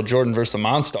 It's Michael Jordan versus the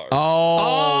Monstars. Oh,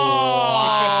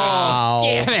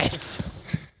 Damn it.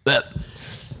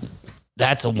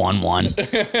 that's a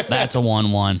 1-1. That's a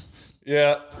 1-1.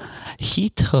 Yeah, He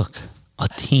took a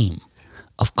team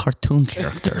of cartoon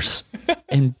characters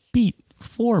and beat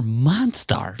 4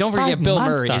 Monstars. Don't forget, 5 Bill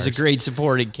Murray is a Monstars. great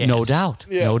supporting cast. No doubt.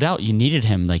 Yeah. No doubt. You needed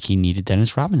him like he needed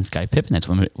Dennis Rodman, Scottie Pippen. That's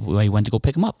why he went to go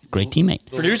pick him up. Great teammate.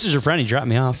 Producers are friendly. Drop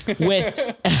me off.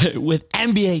 With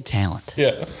NBA talent.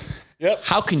 Yeah. Yep.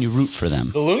 How can you root for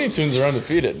them? The Looney Tunes are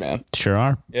undefeated, man. Sure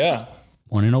are. Yeah.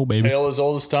 1-0, baby. Tale as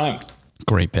old as time.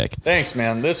 Great pick. Thanks,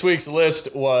 man. This week's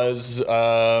list was,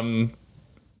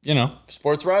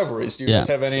 sports rivalries. Do you Yeah. guys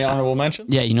have any honorable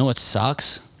mentions? Yeah, you know what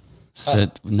sucks? Is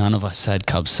that none of us said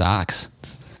Cubs Sox.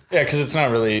 Yeah, because it's not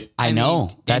really. I know.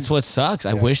 That's what sucks.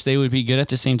 I wish they would be good at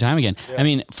the same time again. I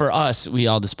mean, for us, we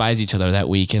all despise each other that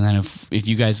week. And then if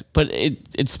you guys, but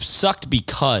it's sucked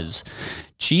because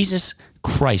Jesus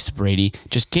Christ, Brady,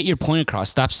 just get your point across.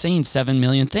 Stop saying 7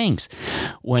 million things.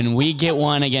 When we get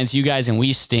one against you guys and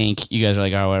we stink, you guys are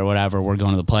like, all right, whatever, we're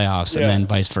going to the playoffs, and Yeah. then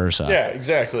vice versa. Yeah,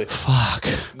 exactly. Fuck.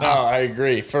 No, I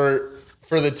agree. For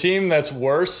the team that's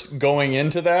worse going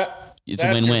into that, It's a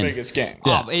that's win-win. your biggest game.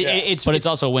 Yeah. It's It's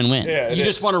also a win-win. Yeah, it you is.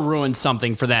 just want to ruin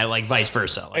something for that, like vice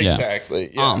versa. Like, Yeah. Exactly.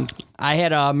 Yeah. I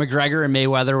had McGregor and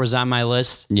Mayweather was on my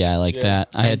list, Yeah, I like that.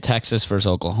 I had Texas versus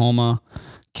Oklahoma,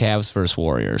 Cavs versus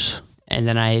Warriors. and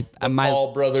then I my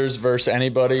Paul brothers versus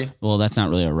anybody. Well, that's not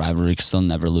really a rivalry because they'll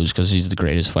never lose because he's the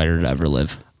greatest fighter to ever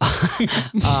live.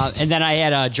 and then I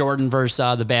had Jordan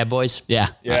versus the Bad Boys. Yeah.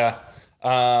 Yeah.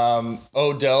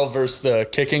 Odell versus the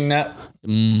kicking net.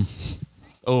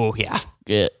 Oh yeah,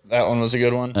 Yeah. That one was a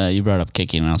good one. You brought up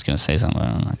kicking, and I was going to say something.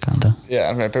 I'm not going to. Yeah.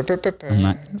 I'm not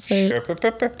gonna say it.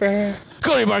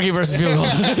 Cody Barkey versus field goal.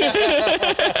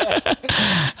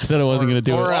 I said I wasn't going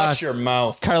to do or, it. Watch your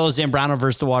mouth. Carlos Zambrano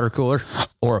versus the water cooler.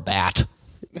 Or a bat.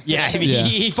 Yeah, I mean, Yeah.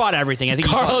 He fought everything. I think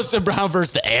he fought, Carlos Brown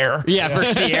versus the air. yeah,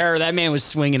 versus the air. That man was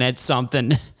swinging at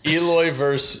something. Eloy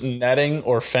versus netting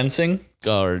or fencing.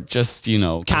 Or just,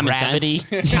 Common gravity.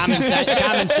 sense.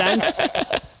 Common sense.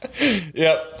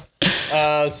 Yep.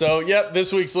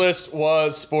 This week's list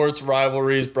was sports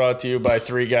rivalries brought to you by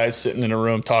three guys sitting in a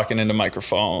room talking into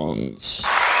microphones.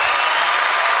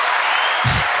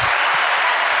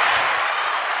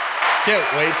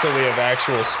 Can't wait till we have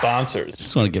actual sponsors.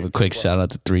 Just want to give a quick shout out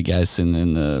to three guys sitting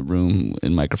in the room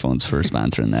in microphones for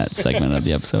sponsoring that segment of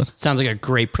the episode. Sounds like a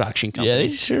great production company. Yeah, it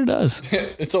sure does.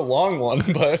 It's a long one,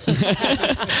 but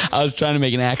I was trying to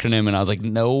make an acronym and I was like,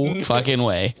 no fucking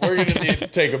way. we're going to need to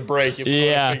take a break if we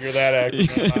Yeah. want to figure that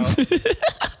acronym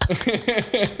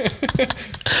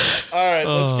out. All right,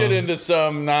 let's get into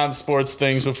some non-sports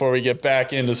things before we get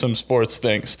back into some sports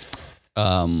things.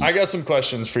 I got some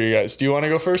questions for you guys. Do you want to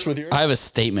go first with yours? I have a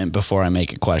statement before I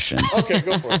make a question. Okay,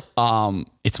 go for it.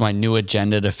 It's my new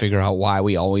agenda to figure out why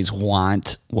we always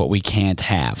want what we can't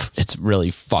have. It's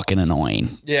really fucking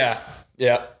annoying. Yeah.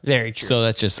 Very true. So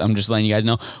I'm just letting you guys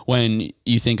know when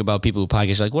you think about people who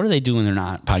podcast, you're like, what do they do when they're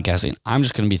not podcasting? I'm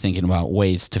just going to be thinking about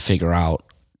ways to figure out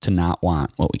to not want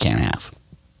what we can't have.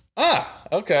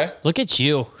 Okay. Look at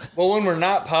you. Well, when we're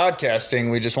not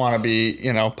podcasting, we just want to be,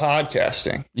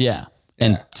 podcasting, Yeah.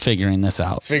 And figuring this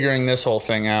out. figuring this whole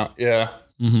thing out. Yeah.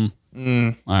 All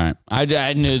right.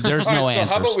 I knew there's All no right, so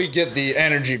answers. how about we get the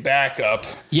energy back up?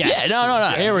 Yes. Yeah, no.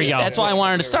 Here we go. That's why I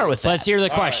wanted to start with that. Let's hear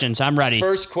the questions. I'm ready.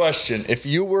 First question. If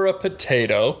you were a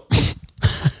potato,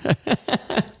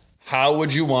 how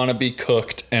would you want to be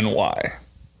cooked and why?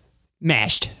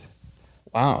 Mashed.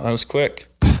 Wow, that was quick.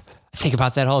 I think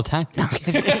about that all the time. No, I'm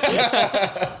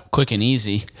kidding. Quick and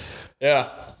easy. Yeah.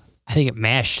 I think it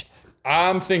mashed.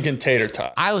 I'm thinking tater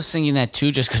tot. I was thinking that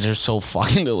too, just because they're so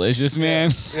fucking delicious,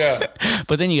 man. Yeah.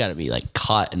 But then you got to be like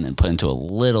cut and then put into a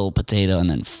little potato and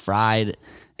then fried.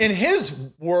 In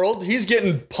his world, he's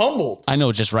getting pummeled. I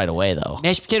know just right away though.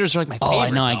 Mashed potatoes are like my favorite. Oh,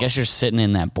 I know. I though. guess you're sitting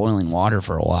in that boiling water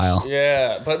for a while.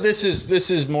 Yeah, but this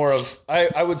is more of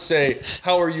I would say,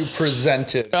 how are you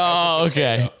presented? Oh,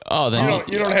 okay. Oh, then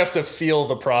You don't have to feel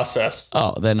the process.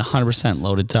 Oh, then 100%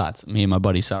 loaded tots. Me and my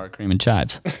buddy sour cream and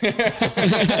chives.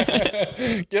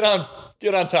 Get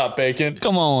on top, bacon.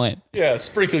 Come on. Yeah,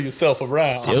 sprinkle yourself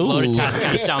around. Loaded tots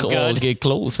gotta sound Come good. on, get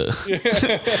closer.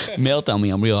 Melt on me.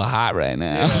 I'm real hot right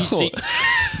now. See,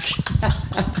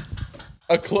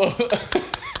 A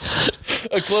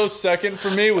close second for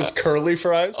me was curly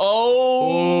fries.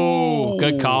 Oh,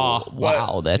 good call.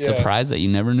 wow. That's Yeah. a prize that you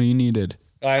never knew you needed.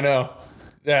 I know.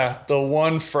 Yeah, the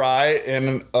one fry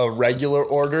in a regular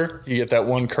order, you get that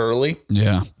one curly.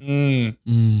 Yeah.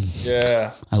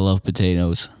 Yeah. I love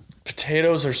potatoes.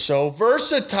 Potatoes are so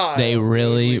versatile. They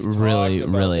really, We've talked really,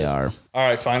 about really this. are. All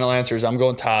right, final answers. I'm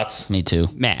going tots. Me too.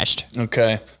 mashed.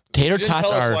 Okay. Tater You didn't tots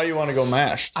tell us are. why you want to go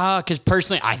mashed. Because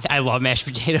personally, I love mashed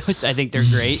potatoes. I think they're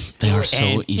great. They are so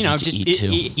And, easy to eat, too.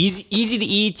 Easy to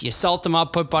eat. You salt them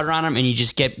up, put butter on them, and you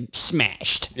just get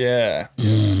smashed. Yeah.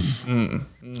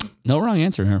 No wrong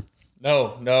answer here.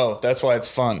 No. That's why it's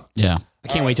fun. Yeah. I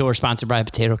can't wait till we're sponsored by a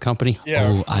potato company. Yeah.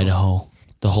 Oh, Idaho.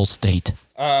 The whole state.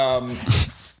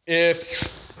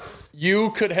 If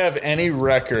you could have any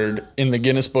record in the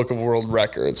Guinness Book of World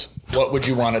Records, what would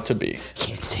you want it to be?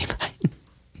 Can't see mine.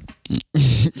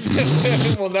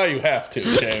 Well, now you have to,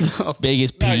 James.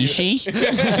 Biggest peashy?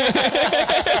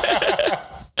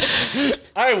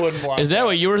 I wouldn't want Is that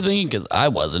what you were thinking? Because I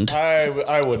wasn't.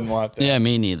 I wouldn't want that. Yeah,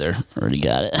 me neither. Already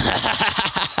got it.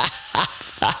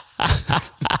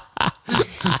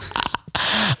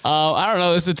 I don't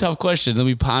know. It's a tough question. Let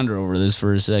me ponder over this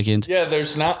for a second. Yeah,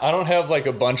 I don't have like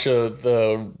a bunch of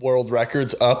the world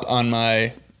records up on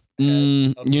my.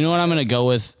 You know what I'm going to go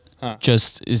with?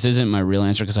 Just, this isn't my real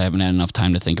answer because I haven't had enough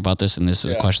time to think about this, and this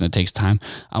is a question that takes time.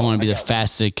 I want to be the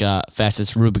fastest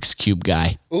Rubik's Cube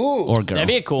guy. Ooh. Or girl. That'd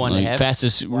be a cool one to have.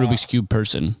 Fastest Rubik's Cube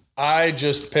person. I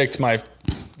just picked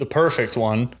the perfect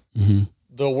one. Mm-hmm.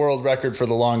 The world record for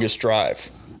the longest drive.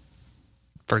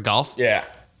 For golf? Yeah.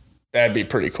 That'd be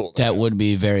pretty cool. That would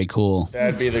be very cool.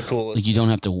 That'd be the coolest. Like, you don't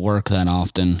have to work that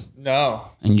often, No.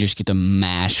 and you just get to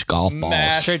mash golf balls.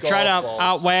 Mash. Try to Golf balls.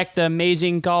 outwhack the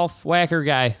amazing golf whacker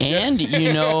guy. And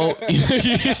you know,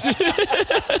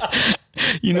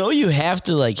 you have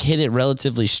to like hit it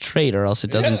relatively straight, or else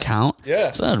it doesn't count.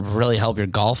 Yeah. So that would really help your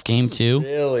golf game too.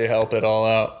 Really help it all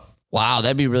out. Wow,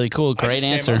 that'd be really cool. I Great just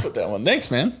came answer. up with that one.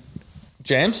 Thanks, man.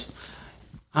 James?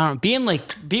 I don't know,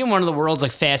 being one of the world's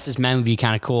like fastest men would be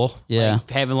kind of cool. Yeah. Like,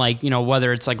 having like,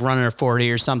 whether it's like running a 40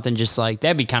 or something, just like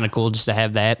that'd be kind of cool just to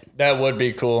have that. That would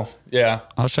be cool. Yeah.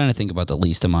 I was trying to think about the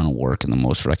least amount of work and the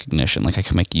most recognition. Like I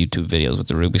could make YouTube videos with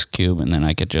the Rubik's Cube, and then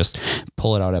I could just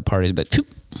pull it out at parties. But phew.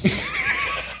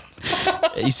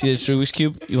 You see this Rubik's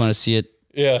Cube? You want to see it?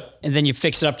 Yeah. And then you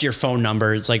fix it up to your phone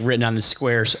number. It's like written on the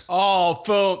squares. Oh,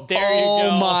 boom. There you go.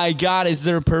 Oh my God. Is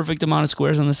there a perfect amount of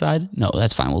squares on the side? No,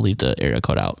 that's fine. We'll leave the area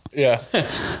code out. Yeah.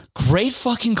 Great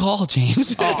fucking call,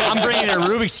 James. Oh, I'm bringing a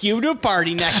Rubik's Cube to a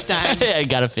party next time. I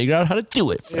got to figure out how to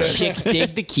do it first. Chicks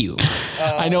dig the cube.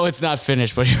 I know it's not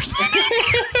finished, but here's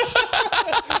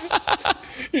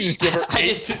You just give her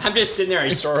I'm just sitting there. I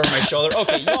just throw her on my shoulder.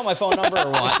 Okay, you want my phone number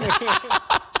or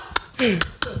what?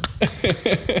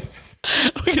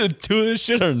 Are we going to do this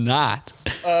shit or not?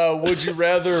 Would you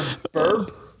rather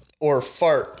burp or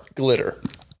fart glitter?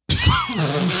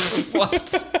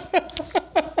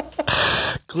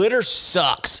 Glitter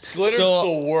sucks. Glitter's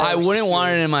the worst, I wouldn't want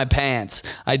dude. it in my pants.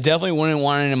 I definitely wouldn't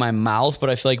want it in my mouth, but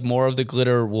I feel like more of the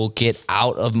glitter will get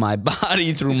out of my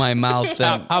body through my mouth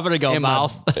than How about I go in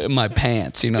mouth? in my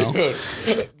pants, you know?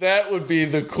 Dude, that would be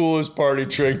the coolest party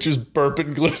trick, just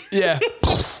burping glitter. Yeah.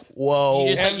 Whoa.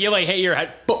 You like hit your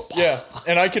head. Boom. Yeah,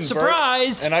 and I can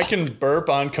Surprise! burp, and I can burp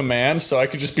on command, so I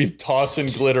could just be tossing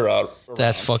glitter out.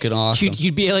 That's fucking awesome.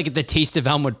 You'd be like at the Taste of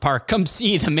Elmwood Park. Come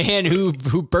see the man who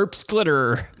burps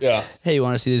glitter. Yeah, Hey, you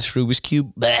want to see this Rubik's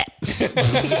Cube? Bleh.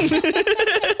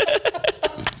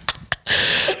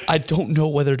 I don't know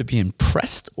whether to be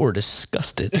impressed or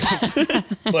disgusted.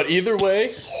 but either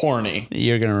way, horny.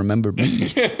 You're going to remember me.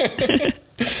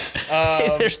 Hey,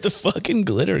 there's the fucking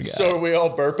glitter guy. So are we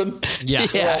all burping? Yeah.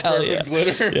 yeah, hell Burping yeah.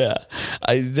 glitter. Yeah.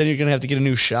 Then you're going to have to get a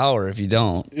new shower if you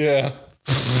don't. Yeah.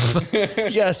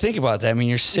 You got to think about that. I mean,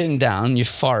 you're sitting down, you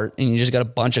fart, and you just got a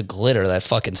bunch of glitter that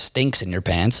fucking stinks in your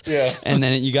pants. Yeah. And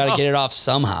then you got to get it off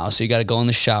somehow. So you got to go in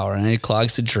the shower, and it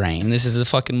clogs the drain. This is a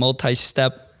fucking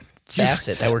multi-step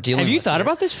facet that we're dealing with. Have you thought here.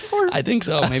 about this before? I think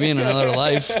so. Maybe in another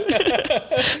life.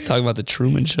 Talking about the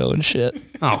Truman Show and shit.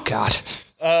 Oh, God.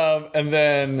 And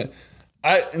then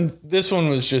and this one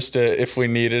was just if we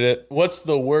needed it. What's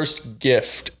the worst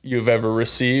gift you've ever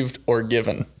received or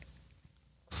given?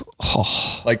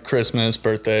 Like Christmas,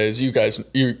 birthdays. You guys,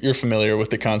 you're familiar with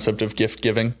the concept of gift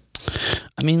giving.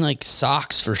 I mean, like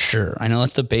socks for sure. I know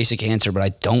that's the basic answer, but I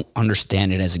don't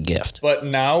understand it as a gift. But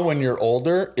now when you're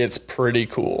older, it's pretty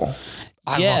cool.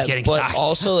 I love getting but socks.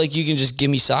 also like you can just give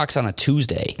me socks on a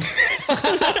Tuesday.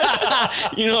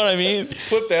 You know what I mean?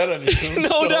 Put that on your tombstone.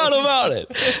 No doubt about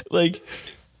it. Like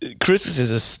Christmas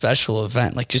is a special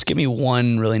event. Like just give me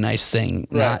one really nice thing,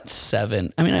 not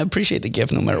 7. I mean, I appreciate the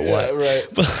gift no matter what. Right.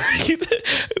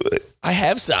 But I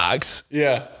have socks.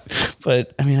 Yeah.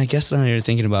 But I mean, I guess now that you're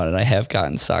thinking about it, I have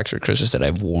gotten socks for Christmas that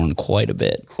I've worn quite a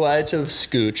bit. Quite a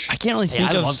scooch. I can't really think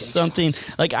I of love getting something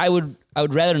like I would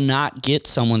rather not get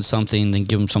someone something than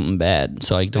give them something bad.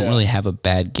 So I don't really have a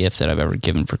bad gift that I've ever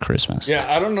given for Christmas. Yeah,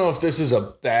 I don't know if this is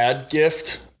a bad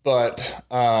gift, but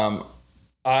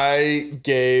I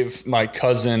gave my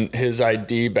cousin his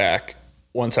ID back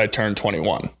once I turned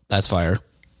 21. That's fire.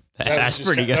 That That's was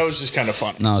pretty good. That was just kind of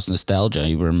fun. No, it's nostalgia.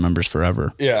 He remembers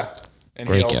forever. Yeah. And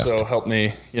Great he also gift. helped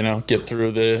me, get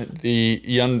through the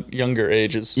younger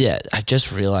ages. Yeah, I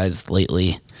just realized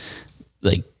lately,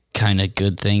 like, kind of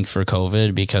good thing for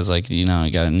COVID because, like, you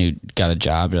got a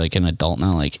job, you're like an adult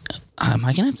now. Like, am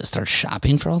I gonna have to start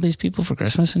shopping for all these people for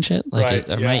Christmas and shit? Like,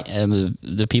 Right,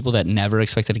 the people that never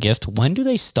expected a gift, when do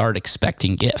they start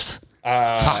expecting gifts?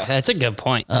 Fuck, that's a good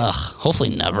point. Ugh, hopefully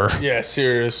never. Yeah,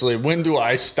 seriously. When do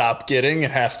I stop getting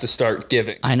and have to start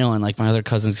giving? I know, and like my other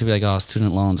cousins could be like, "Oh,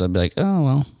 student loans." I'd be like, "Oh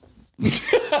well."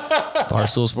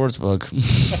 Barstool Sportsbook.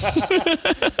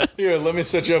 Here, let me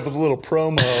set you up with a little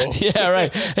promo. Yeah,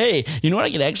 right. Hey, you know what I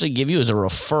could actually give you as a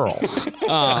referral?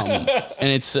 And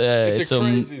it's a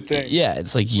crazy thing. Yeah,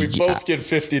 it's like We both get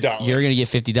 $50. you're gonna get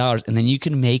 $50, and then you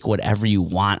can make whatever you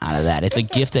want out of that. It's a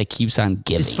gift that keeps on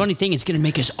giving. This funny thing, it's going to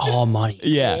make us all money.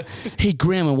 Yeah. Hey,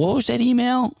 Grandma, what was that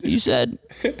email you said?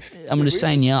 I'm gonna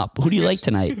sign you up. Who do you like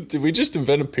tonight? Did we just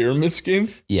invent a pyramid scheme?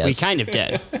 Yes. We kind of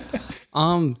did.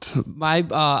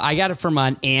 I got it from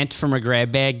an aunt from a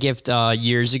grab bag gift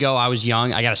years ago. I was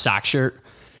young. I got a sock shirt.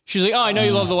 She was like, "Oh, I know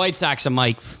you love the White Sox." I'm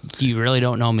like, "You really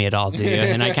don't know me at all, do you?"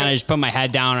 And I kind of just put my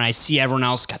head down and I see everyone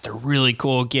else got the really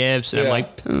cool gifts. And I'm Yeah.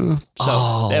 like,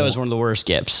 so that was one of the worst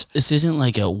gifts. This isn't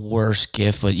like a worse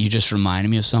gift, but you just reminded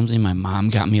me of something. My mom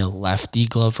got me a lefty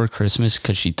glove for Christmas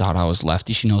because she thought I was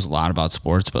lefty. She knows a lot about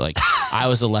sports, but like I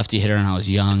was a lefty hitter and I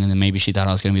was young, and then maybe she thought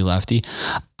I was going to be lefty.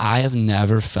 I have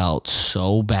never felt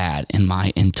so bad in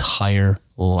my entire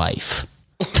life.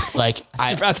 Like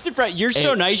I'm surprised. You're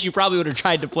so nice. You probably would have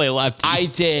tried to play lefty. I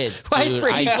did. Why is dude.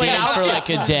 Brady I playing did out for there? like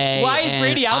a day. Why is and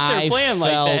Brady out there playing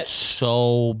like I that? felt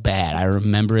so bad. I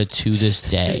remember it to this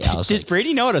day. I was Does like,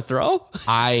 Brady know how to throw?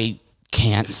 I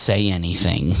can't say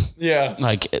anything. Yeah.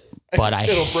 Like, but I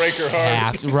It'll break her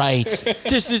heart. have right.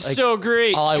 This is so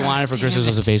great. All I wanted for Christmas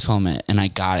was a baseball mitt, and I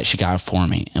got it. She got it for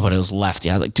me, but it was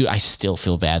lefty. I was like, dude, I still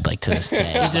feel bad like to this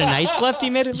day. Is it a nice lefty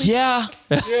mitt at least? Yeah,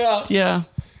 Yeah. yeah.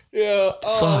 Yeah.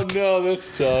 Oh, Fuck. no,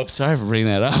 that's tough. Sorry for bringing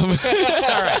that up. It's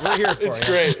all right. We're here for It's you.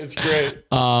 great. It's great.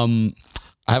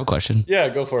 I have a question. Yeah,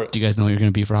 go for it. Do you guys know what you're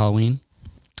going to be for Halloween?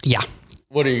 Yeah.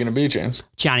 What are you going to be, James?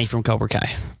 Johnny from Cobra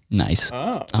Kai. Nice.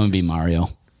 Oh. I'm going to be Mario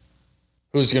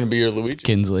Who's going to be your Luigi?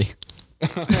 Kinsley.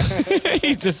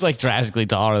 He's just like drastically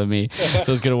taller than me,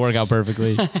 so it's going to work out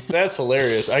perfectly. I'm That's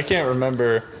hilarious. I can't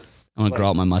remember going to grow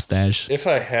out my mustache. if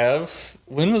I have.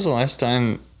 When was the last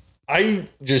time? I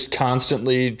just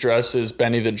constantly dress as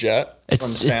Benny the Jet from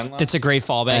Sandlot. It's a great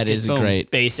fallback. That Just is boom,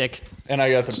 great. Basic. And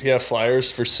I got the PF Flyers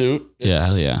for suit. Yeah,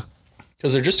 hell yeah.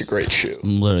 Because they're just a great shoe.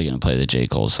 I'm literally going to play the J.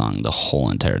 Cole song the whole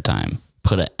entire time.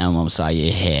 Put an M upside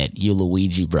your head. You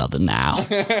Luigi brother now.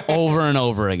 Over and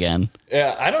over again.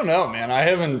 Yeah, I don't know, man. I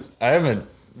haven't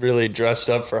really dressed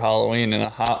up for Halloween in a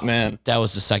hot minute. That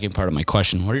was the second part of my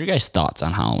question. What are your guys' thoughts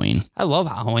on Halloween? I love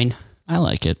Halloween. I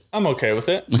like it. I'm okay with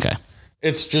it. Okay.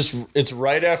 It's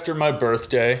right after my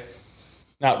birthday.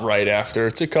 Not right after.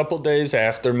 It's a couple days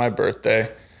after my birthday.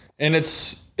 And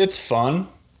it's fun.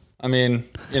 I mean,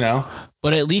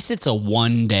 But at least it's a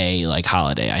one day like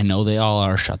holiday. I know they all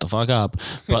are, shut the fuck up.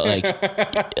 But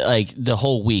like the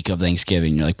whole week of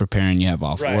Thanksgiving, you're like preparing, you have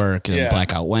off Right, work, and yeah.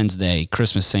 Blackout Wednesday,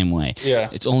 Christmas same way. Yeah.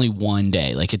 It's only one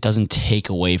day. Like it doesn't take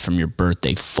away from your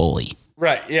birthday fully.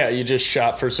 right. Yeah, you just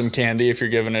shop for some candy if you're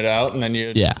giving it out, and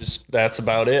then that's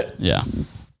about it. Yeah.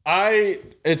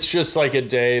 It's just like a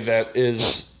day that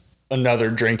is another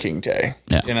drinking day.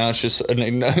 Yeah. It's just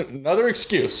another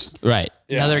excuse. Right.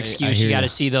 Another I excuse. hear You got you.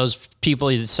 to see those people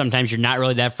that sometimes you're not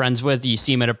really that friends with. You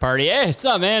see them at a party. Hey, what's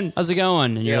up, man? How's it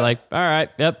going? And you're Yeah. like, all right,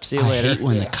 yep, see you I later. hate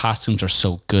when the costumes are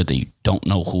so good that you don't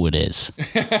know who it is.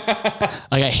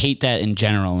 Like I hate that in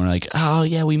general. We're like, oh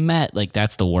yeah, we met. Like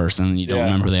that's the worst, and you don't Yeah.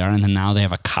 remember who they are, and then now they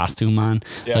have a costume on.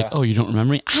 Yeah. Like, oh, you don't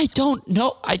remember me? I don't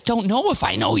know. I don't know if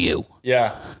I know you.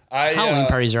 Yeah. Halloween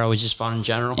parties are always just fun in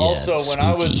general. Also,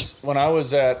 it's when I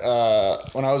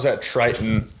was at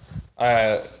Triton,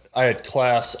 I had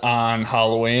class on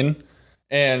Halloween,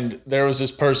 and there was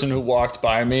this person who walked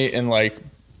by me in like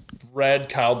red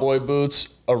cowboy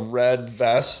boots, a red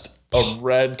vest, a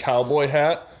red cowboy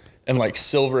hat, and like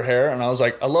silver hair, and I was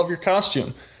like, "I love your costume."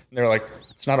 And they're like,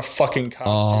 "It's not a fucking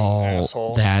costume,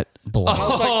 asshole." That blows.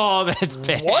 Oh, that's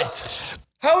bad. What?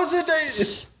 How is it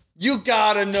that you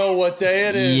gotta know what day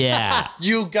it is? Yeah.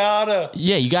 You gotta.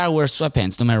 Yeah, you gotta wear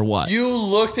sweatpants no matter what. You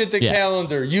looked at the Yeah.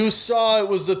 calendar. You saw it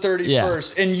was the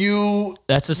 31st, and you.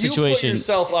 That's a you situation put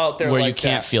yourself out there where like you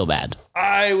can't that. feel bad.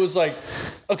 I was like,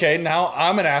 okay, now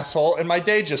I'm an asshole, and my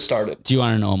day just started. Do you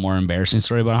want to know a more embarrassing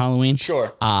story about Halloween?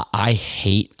 Sure. I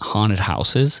hate haunted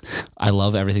houses. I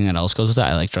love everything that else goes with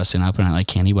that. I like dressing up and I like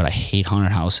candy, but I hate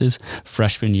haunted houses.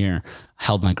 Freshman year,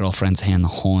 held my girlfriend's hand the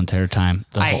whole entire time,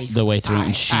 the way through,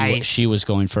 and she was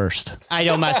going first. I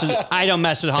don't mess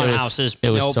with haunted houses. It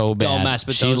was Nope, so bad. Don't mess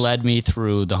with she those. led me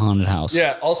through the haunted house.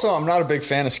 Yeah. Also, I'm not a big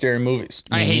fan of scary movies.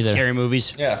 I hate neither. scary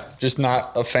movies. Yeah, just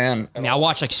not a fan. I mean, I'll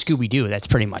watch like Scooby Doo. That's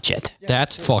pretty much it.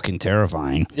 That's fucking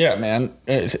terrifying. Yeah, man.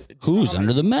 Who's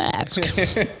under the mask?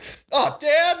 Oh,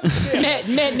 Dad. Yeah.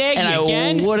 Matt Nagy And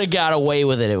again. I would have got away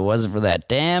with it if it wasn't for that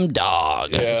damn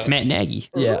dog. It's Matt Nagy.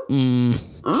 Yeah.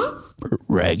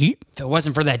 Raggy. If it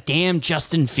wasn't for that damn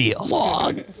Justin Fields.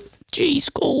 Gee,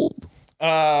 school.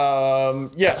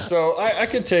 Yeah, so I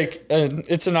could take,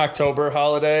 it's an October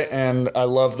holiday, and I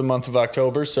love the month of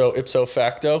October, so ipso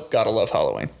facto, gotta love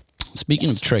Halloween. Speaking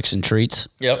of tricks and treats,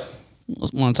 Yep.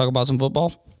 want to talk about some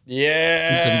football?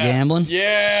 Yeah. Some gambling?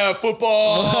 Yeah,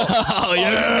 football. Oh, yeah.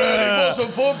 Are you ready for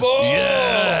some football?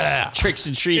 Yeah. Tricks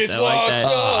and treats. It's I like washed that.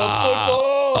 up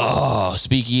football. Oh,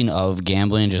 speaking of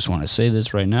gambling, just want to say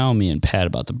this right now. Me and Pat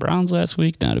about the Browns last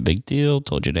week. Not a big deal.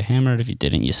 Told you to hammer it. If you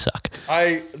didn't, you suck.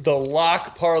 The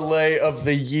lock parlay of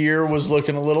the year was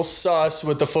looking a little sus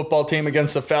with the football team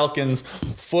against the Falcons.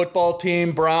 Football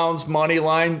team, Browns, money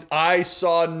line. I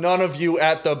saw none of you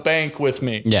at the bank with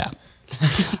me. Yeah.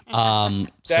 So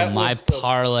That my was the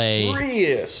parlay,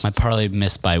 freest. my parlay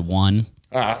missed by one,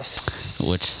 which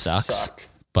sucks. Suck.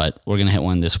 But we're gonna hit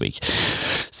one this week.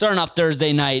 Starting off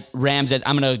Thursday night, Rams at.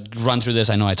 I'm gonna run through this.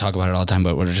 I know I talk about it all the time,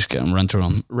 but we're just gonna run through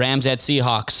them. Rams at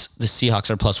Seahawks. The Seahawks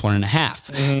are plus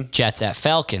 1.5. Jets at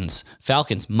Falcons.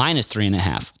 Falcons minus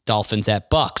 3.5. Dolphins at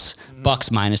Bucks.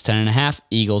 Bucks minus 10.5.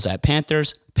 Eagles at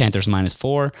Panthers. Panthers minus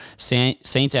 4.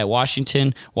 Saints at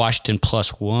Washington. Washington plus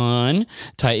 1.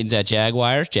 Titans at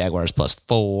Jaguars. Jaguars plus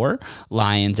 4.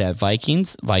 Lions at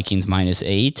Vikings. Vikings minus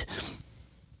 8.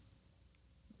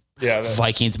 Yeah.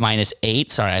 Vikings minus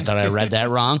 8. Sorry, I thought I read that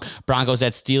wrong. Broncos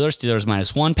at Steelers. Steelers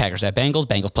minus 1. Packers at Bengals.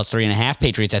 Bengals plus 3.5.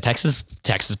 Patriots at Texas.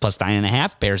 Texas plus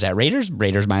 9.5. Bears at Raiders.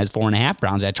 Raiders minus 4.5.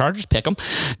 Browns at Chargers. Pick 'em.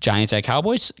 Giants at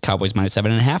Cowboys. Cowboys minus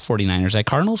 7.5. 49ers at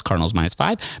Cardinals. Cardinals minus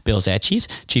 5. Bills at Chiefs.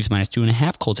 Chiefs minus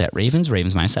 2.5. Colts at Ravens.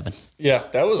 Ravens minus 7. Yeah,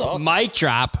 that was awesome. Mic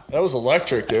drop. That was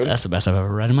electric, dude. That's the best I've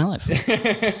ever read in my life.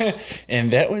 And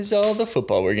that was all the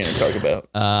football we're going to talk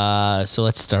about. So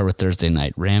let's start with Thursday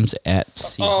night. Rams at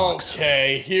Seahawks.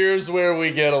 Okay, here's where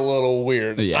we get a little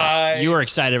weird. Yeah. You were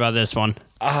excited about this one.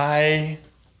 I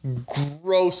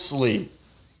grossly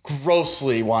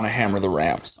want to hammer the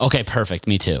Rams. Okay, perfect.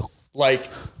 Me too. Like,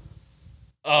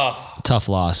 Tough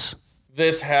loss.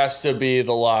 this has to be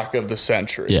the lock of the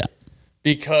century. Yeah.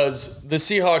 Because the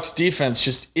Seahawks defense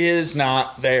just is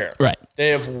not there. Right. They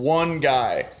have one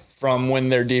guy from when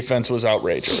their defense was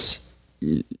outrageous.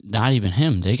 Not even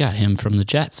him. They got him from the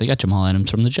Jets. They got Jamal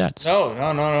Adams from the Jets.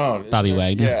 No. Bobby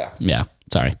Wagner. Yeah. Yeah.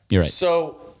 Sorry. You're right.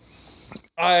 So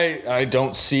I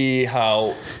don't see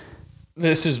how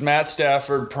this is Matt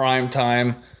Stafford prime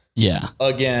time Yeah.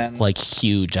 again. Like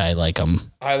huge. I like him.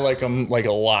 I like him like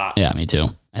a lot. Yeah, me too.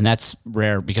 And that's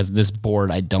rare because this board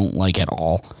I don't like at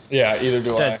all. Yeah, either do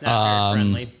So I. it's not very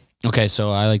friendly. Okay,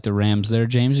 so I like the Rams there.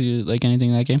 James, you like anything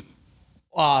in that game?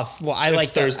 Well, I It's like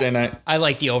Thursday night. I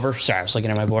like the over. Sorry, I was looking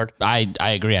at my board. I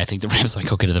agree. I think the Rams like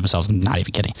okay to themselves. I'm not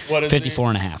even kidding. What is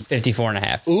 54.5.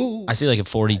 54.5. Ooh. I see like a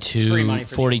 42, Free money for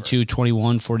the 42,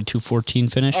 21, 42, 14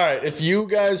 finish. All right, if you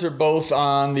guys are both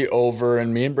on the over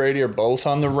and me and Brady are both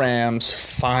on the Rams,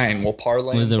 fine. We'll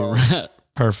parlay With them both. the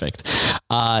perfect.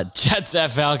 Jets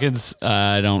at Falcons.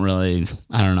 I don't know.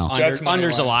 Jets money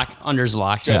Under's a line. lock. Under's a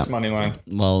lock. Jets money line.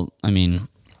 Well, I mean,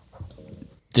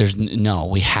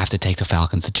 we have to take the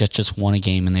Falcons. The Jets just won a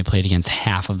game and they played against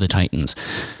half of the Titans.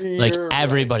 Like You're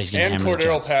everybody's going to And hammer the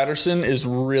Cordero Jets. Patterson is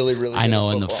really, really good I know,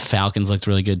 at and the football. Falcons looked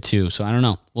really good too. So I don't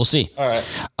know. We'll see. All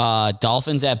right.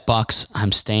 Dolphins at Bucks.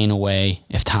 I'm staying away.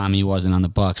 If Tommy wasn't on the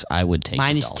Bucks, I would take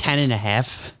Minus the Dolphins.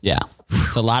 10.5. Yeah.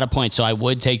 It's a lot of points. So I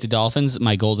would take the Dolphins.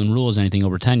 My golden rule is anything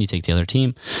over 10, you take the other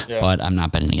team. Yeah. But I'm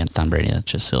not betting against Tom Brady. That's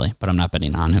just silly. But I'm not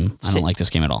betting on him. I don't like this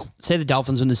game at all. Say the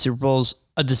Dolphins win the Super Bowls.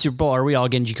 The Super Bowl. Are we all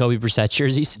getting Jacoby Brissett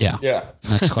jerseys? Yeah. Yeah.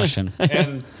 Next question.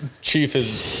 And Chief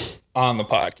is on the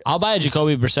podcast. I'll buy a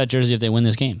Jacoby Brissett jersey if they win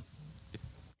this game.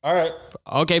 All right.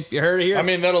 Okay, you heard it here. I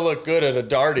mean, that'll look good at a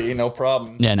Darty, no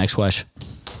problem. Yeah, next question.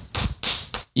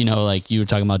 You know, like you were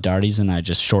talking about darties, and I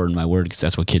just shortened my word because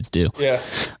that's what kids do. Yeah.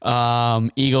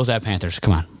 Eagles at Panthers.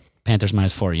 Come on. Panthers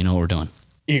minus 4. You know what we're doing.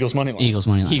 Eagles money line. Eagles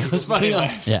money line. Eagles money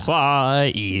line. Yeah.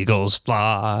 Fly, Eagles,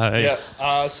 fly. Yeah.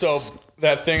 So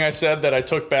that thing I said that I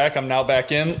took back, I'm now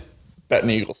back in. Betting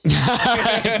Eagles. Push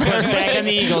back on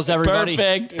the Eagles, everybody.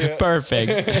 Perfect.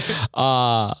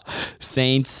 Perfect.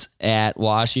 Saints at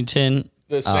Washington.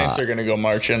 The Saints are going to go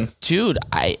marching. Dude,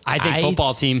 I think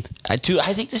football team. I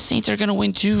think the Saints are going to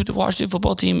win too. The Washington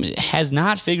football team has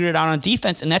not figured it out on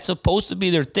defense, and that's supposed to be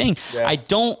their thing. Yeah. I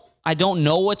don't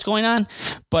know what's going on,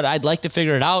 but I'd like to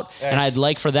figure it out, and I'd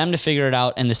like for them to figure it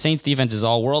out. And the Saints defense is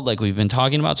all world, like we've been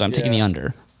talking about, so I'm taking the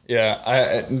under.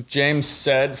 Yeah, James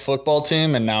said football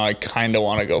team, and now I kind of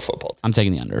want to go football team. I'm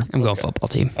taking the under. I'm going football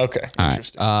team. Okay, all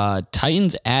interesting. Right.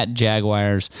 Titans at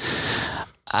Jaguars.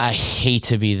 I hate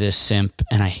to be this simp,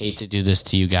 and I hate to do this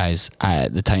to you guys.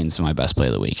 The Titans are my best play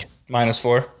of the week.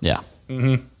 -4? Yeah.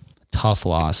 Mm-hmm. Tough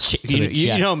loss.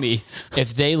 You know me.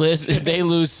 If they lose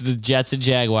to the Jets and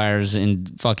Jaguars in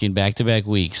fucking back-to-back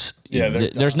weeks,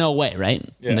 there's no way, right?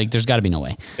 Yeah. Like, there's got to be no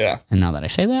way. Yeah. And now that I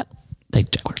say that,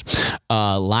 take the Jaguars.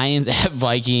 Lions at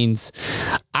Vikings.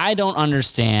 I don't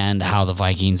understand how the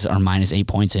Vikings are -8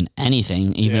 points in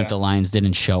anything, even if the Lions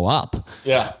didn't show up.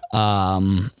 Yeah.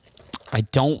 I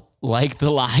don't like the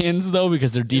Lions, though,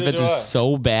 because their defense is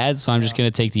so bad. So I'm just going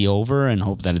to take the over and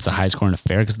hope that it's a high-scoring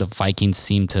affair because the Vikings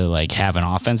seem to like have an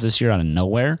offense this year out of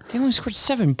nowhere. They only scored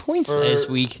 7 points this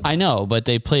week. I know, but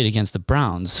they played against the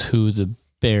Browns, who the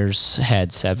Bears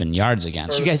had 7 yards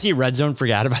against. Did you guys see Red Zone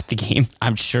forgot about the game?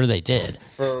 I'm sure they did.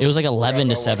 It was like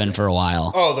 11-7 for a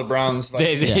while. Oh, the Browns.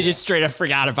 They just straight up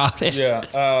forgot about it.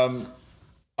 Yeah.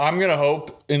 I'm going to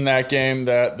hope in that game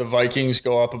that the Vikings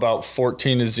go up about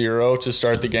 14-0 to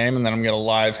start the game, and then I'm going to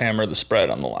live hammer the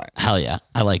spread on the line. Hell yeah.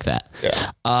 I like that.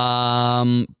 Yeah.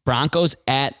 Broncos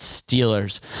at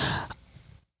Steelers.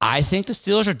 I think the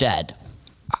Steelers are dead.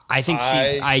 I think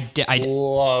I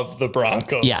love the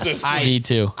Broncos. Yes, me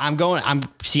too. I'm going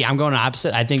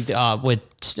opposite. I think with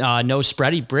no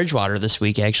spready Bridgewater this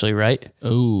week, actually, right?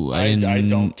 Oh, I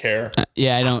don't care.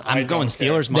 Yeah, I don't. I'm going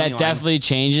Steelers money line. That definitely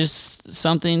changes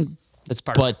something. That's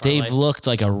part. But they've looked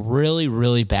like a really,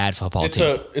 really bad football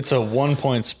team. It's a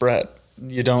 1-point spread.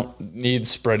 You don't need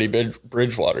spready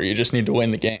Bridgewater. You just need to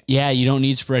win the game. Yeah, you don't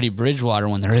need spready Bridgewater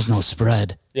when there is no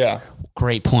spread. Yeah.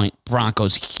 Great point.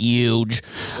 Broncos huge.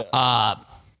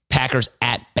 Packers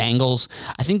at Bengals.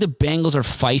 I think the Bengals are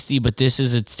feisty, but this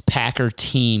is a Packer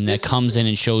team that comes in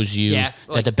and shows you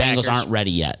that the Bengals aren't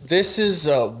ready yet. This is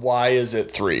why is it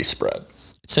 3 spread?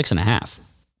 It's 6.5.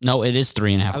 No, it is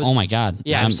 3.5. Oh my God.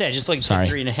 Yeah, I'm saying just like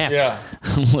 3.5. Yeah.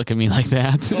 Look at me like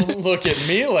that. Don't look at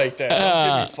me like that.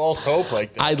 Don't give me false hope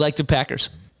like that. I'd like the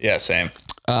Packers. Yeah, same.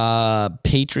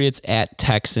 Patriots at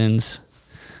Texans.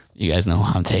 You guys know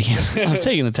who I'm taking. I'm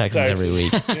taking the Texans every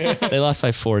week. They lost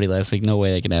by 40 last week. No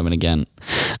way that can happen again.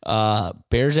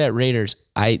 Bears at Raiders.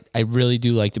 I really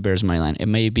do like the Bears money line. It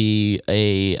may be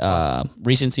a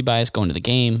recency bias going to the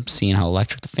game, seeing how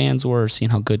electric the fans were, seeing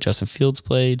how good Justin Fields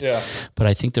played. Yeah. But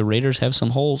I think the Raiders have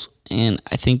some holes, and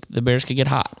I think the Bears could get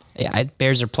hot. Yeah,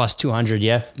 Bears are plus 200.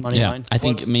 Yeah, money line. I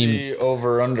think. What's the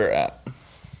over under at? If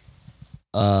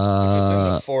it's in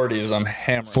the 40s, I'm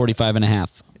hammering. 45.5.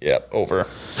 Yep, over.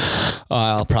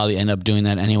 I'll probably end up doing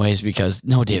that anyways because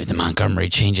no David the Montgomery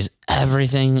changes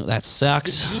everything. That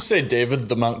sucks. Did you say David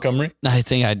the Montgomery? I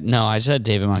said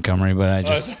David Montgomery, but I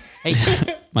just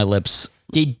my lips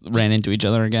ran into each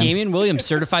other again. Damian Williams,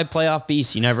 certified playoff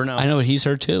beast. You never know. I know, but he's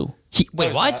hurt too.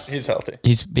 Wait, what? He's healthy.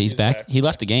 He's back. He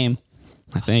left the game,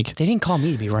 I think. They didn't call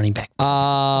me to be running back.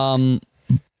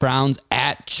 Browns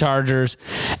at Chargers.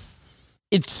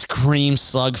 It screams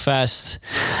slugfest.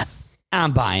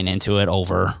 I'm buying into it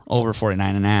over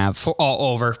 49.5.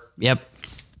 Over. Yep.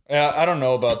 Yeah, I don't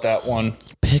know about that one.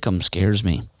 Pick'em scares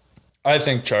me. I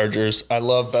think Chargers. I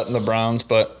love betting the Browns,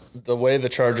 but the way the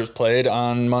Chargers played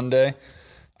on Monday,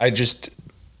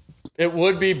 it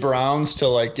would be Browns to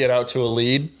like get out to a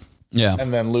lead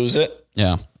and then lose it.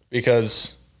 Yeah.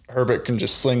 Because Herbert can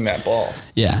just sling that ball.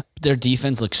 Yeah. Their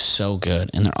defense looks so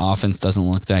good and their offense doesn't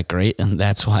look that great. And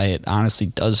that's why it honestly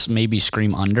does maybe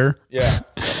scream under. Yeah,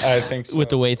 I think so. With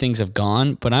the way things have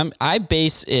gone. But I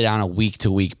base it on a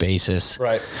week-to-week basis.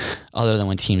 Right. Other than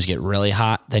when teams get really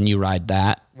hot, then you ride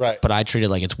that. Right. But I treat it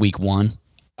like it's week 1.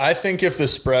 I think if the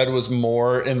spread was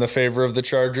more in the favor of the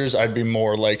Chargers, I'd be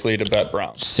more likely to bet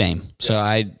Browns. Same. So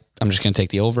I'm just going to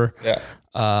take the over. Yeah.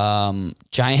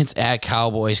 Giants at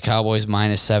Cowboys. Cowboys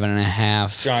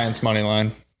 -7.5. Giants money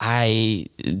line. I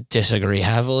disagree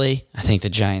heavily. I think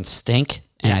the Giants stink,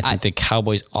 and I think the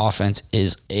Cowboys offense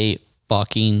is a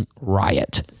fucking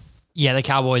riot. Yeah, the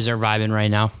Cowboys are vibing right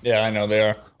now. Yeah, I know they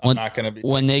are. I'm not going to be.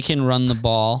 When they can run the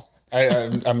ball.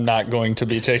 I'm not going to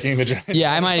be taking the Giants.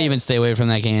 Yeah, I might even stay away from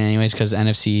that game anyways because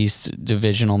NFC East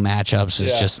divisional matchups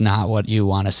is just not what you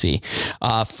want to see.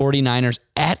 49ers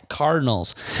at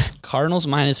Cardinals. Cardinals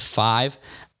 -5.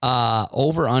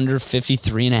 Over under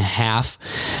 53.5.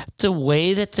 The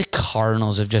way that the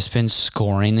Cardinals have just been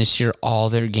scoring this year, all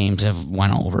their games have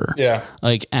went over. Yeah.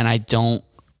 And I don't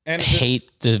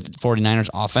hate the 49ers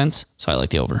offense, so I like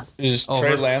the over. Is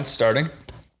Trey Lance starting?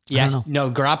 Yeah, no,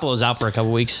 Garoppolo's out for a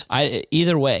couple weeks.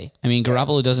 Either way, I mean,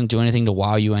 Garoppolo doesn't do anything to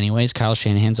wow you anyways. Kyle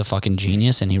Shanahan's a fucking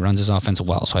genius, and he runs his offense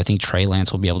well. So I think Trey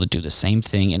Lance will be able to do the same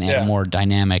thing and add a more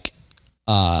dynamic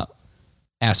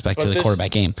aspect to the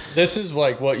quarterback game. This is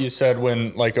like what you said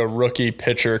when like a rookie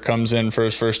pitcher comes in for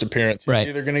his first appearance. He's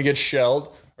either going to get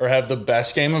shelled or have the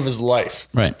best game of his life.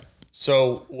 Right.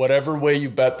 So whatever way you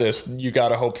bet this, you got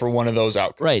to hope for one of those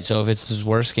outcomes. Right. So if it's his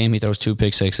worst game, he throws 2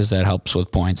 pick sixes. That helps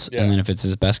with points. Yeah. And then if it's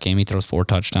his best game, he throws 4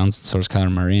 touchdowns. So does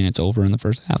Kyler Murray, and it's over in the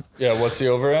first half. Yeah. What's the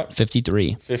over at?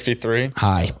 53. 53.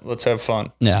 High. Let's have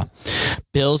fun. Yeah.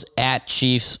 Bills at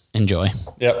Chiefs. Enjoy.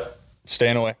 Yep.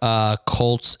 Staying away.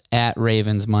 Colts at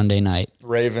Ravens Monday night.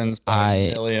 Ravens by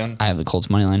a million. I have the Colts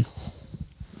money line.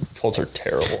 Colts are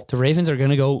terrible. The Ravens are going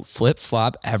to go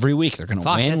flip-flop every week. They're going to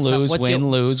win,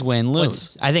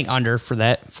 lose. I think under for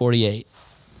that. 48.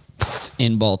 It's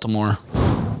in Baltimore.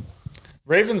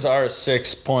 Ravens are a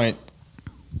 6-point.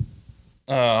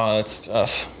 Oh, that's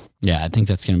tough. Yeah, I think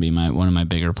that's going to be one of my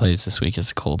bigger plays this week is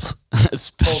the Colts.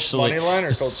 Colts money line or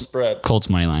Colts spread? Colts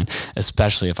money line,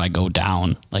 especially if I go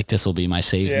down. Like, this will be my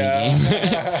save me game.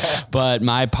 But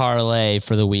my parlay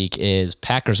for the week is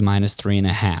Packers minus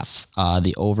 3.5.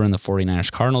 The over in the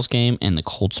 49ers Cardinals game and the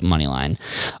Colts money line.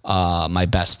 My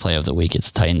best play of the week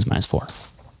is the Titans minus 4.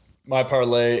 My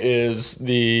parlay is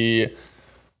the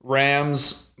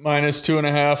Rams minus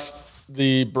 2.5.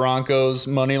 The Broncos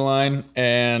money line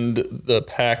and the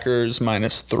Packers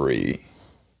minus 3.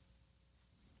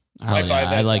 I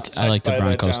like the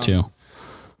Broncos too.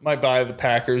 Might buy the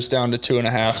Packers down to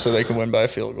 2.5 so they can win by a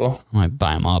field goal. I might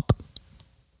buy them up.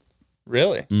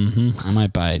 Really? Mm-hmm. I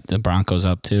might buy the Broncos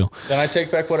up too. Then I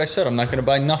take back what I said. I'm not going to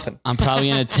buy nothing. I'm probably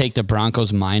going to take the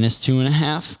Broncos minus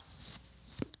 2.5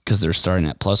 because they're starting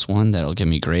at +1. That'll give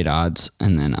me great odds,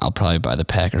 and then I'll probably buy the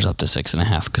Packers up to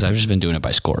 6.5 because I've just been doing it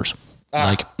by scores.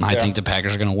 I think the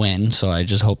Packers are going to win, so I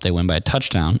just hope they win by a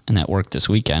touchdown, and that worked this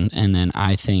weekend. And then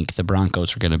I think the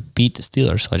Broncos are going to beat the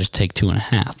Steelers, so I just take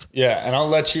 2.5. Yeah, and I'll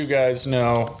let you guys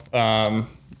know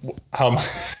how.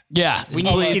 Yeah, we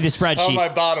need to see the spreadsheet. How my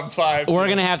bottom 5. We're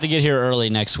going to have to get here early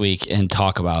next week and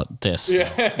talk about this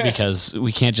because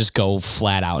we can't just go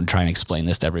flat out and try and explain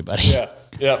this to everybody. Yeah,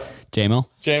 yep. J-Mo?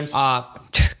 James?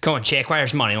 Going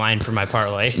Jaguars money line for my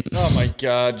parlay. Oh my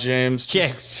God, James.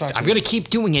 I'm going to keep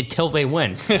doing it till they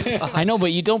win. I know,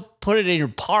 but you don't put it in your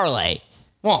parlay.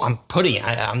 Well, I'm putting it.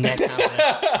 I'm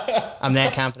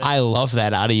that confident. I love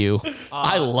that out of you.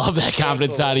 I love that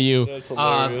confidence out of you. That's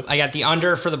hilarious. I got the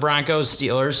under for the Broncos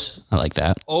Steelers. I like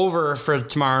that. Over for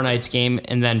tomorrow night's game,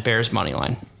 and then Bears money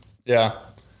line. Yeah.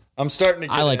 I'm starting to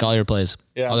get I like all your plays.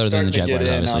 Yeah, other than the Jaguars,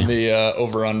 obviously. On the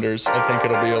over-unders. I think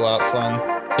it'll be a lot of fun.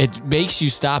 It makes you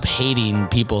stop hating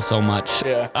people so much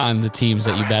on the teams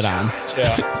that you bet on.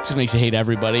 Yeah. It just makes you hate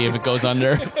everybody if it goes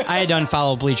under. I had to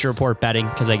unfollow Bleacher Report betting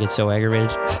because I get so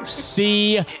aggravated.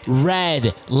 See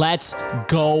red. Let's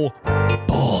go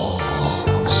Bulls.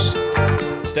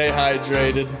 Stay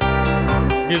hydrated.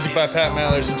 Music by Pat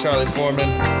Mallers and Charlie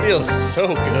Foreman. Feels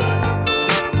so good.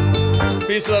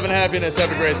 Peace, love, and happiness.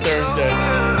 Have a great Thursday.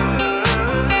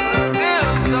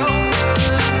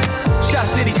 Shot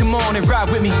City, come on and ride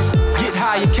with me. Get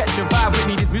high and catch a vibe with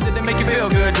me. This music that make you feel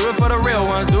good. Do it for the real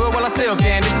ones. Do it while I still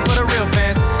can. This is for the real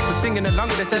fans. We're singing along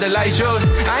with us at the light shows.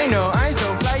 I know, I ain't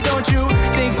so fly, don't you?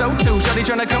 Think so too. Shawty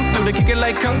tryna come through to kick it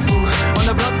like kung fu. On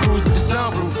the block cruise with the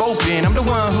sunroof open. I'm the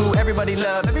one who everybody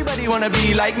love. Everybody wanna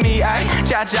be like me. I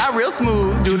cha-cha real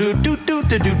smooth.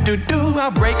 Do-do-do-do-do-do-do. I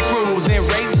break rules and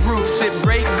race roofs. Sip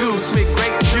great goose with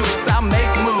great juice. I make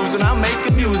moves when I'm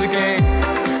making music and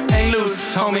ain't loose,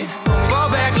 homie. Fall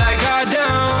back like I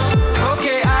down.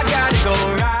 Okay, I gotta go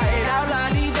right out,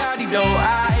 la-dee-da-dee-do.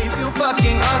 I feel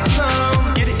fucking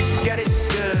awesome. Get it, got it,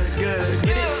 good, good.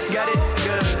 Get it, got it,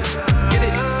 good. Get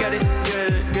it, got it,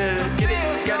 good, good. Get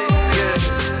it, got it, good.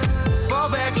 Fall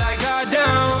back like I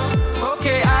down.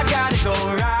 Okay, I gotta go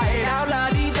right out,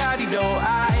 la-dee-da-dee-do.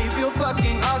 I feel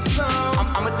fucking awesome.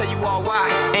 I'ma tell you all why.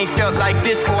 Ain't felt like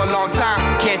this for a long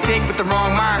time. Can't think with the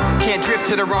wrong mind. Can't drift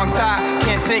to the wrong tide.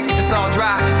 Can't sink if it's all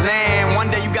dry. Land, one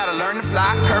day you gotta learn to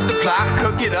fly. Curve the plot,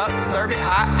 cook it up, serve it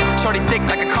hot. Shorty thick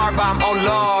like a car bomb. Oh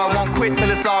Lord, won't quit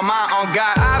till it's all mine. On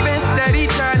God, I've been steady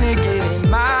trying to get in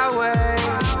my way.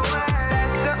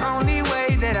 That's the only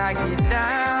way that I get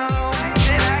down.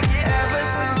 Ever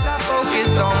since I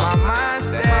focused on my mind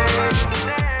state,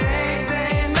 ain't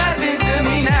saying nothing to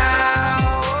me now.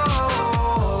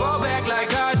 Fall back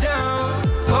like I down.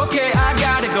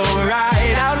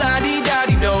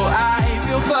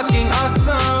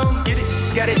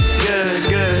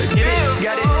 good.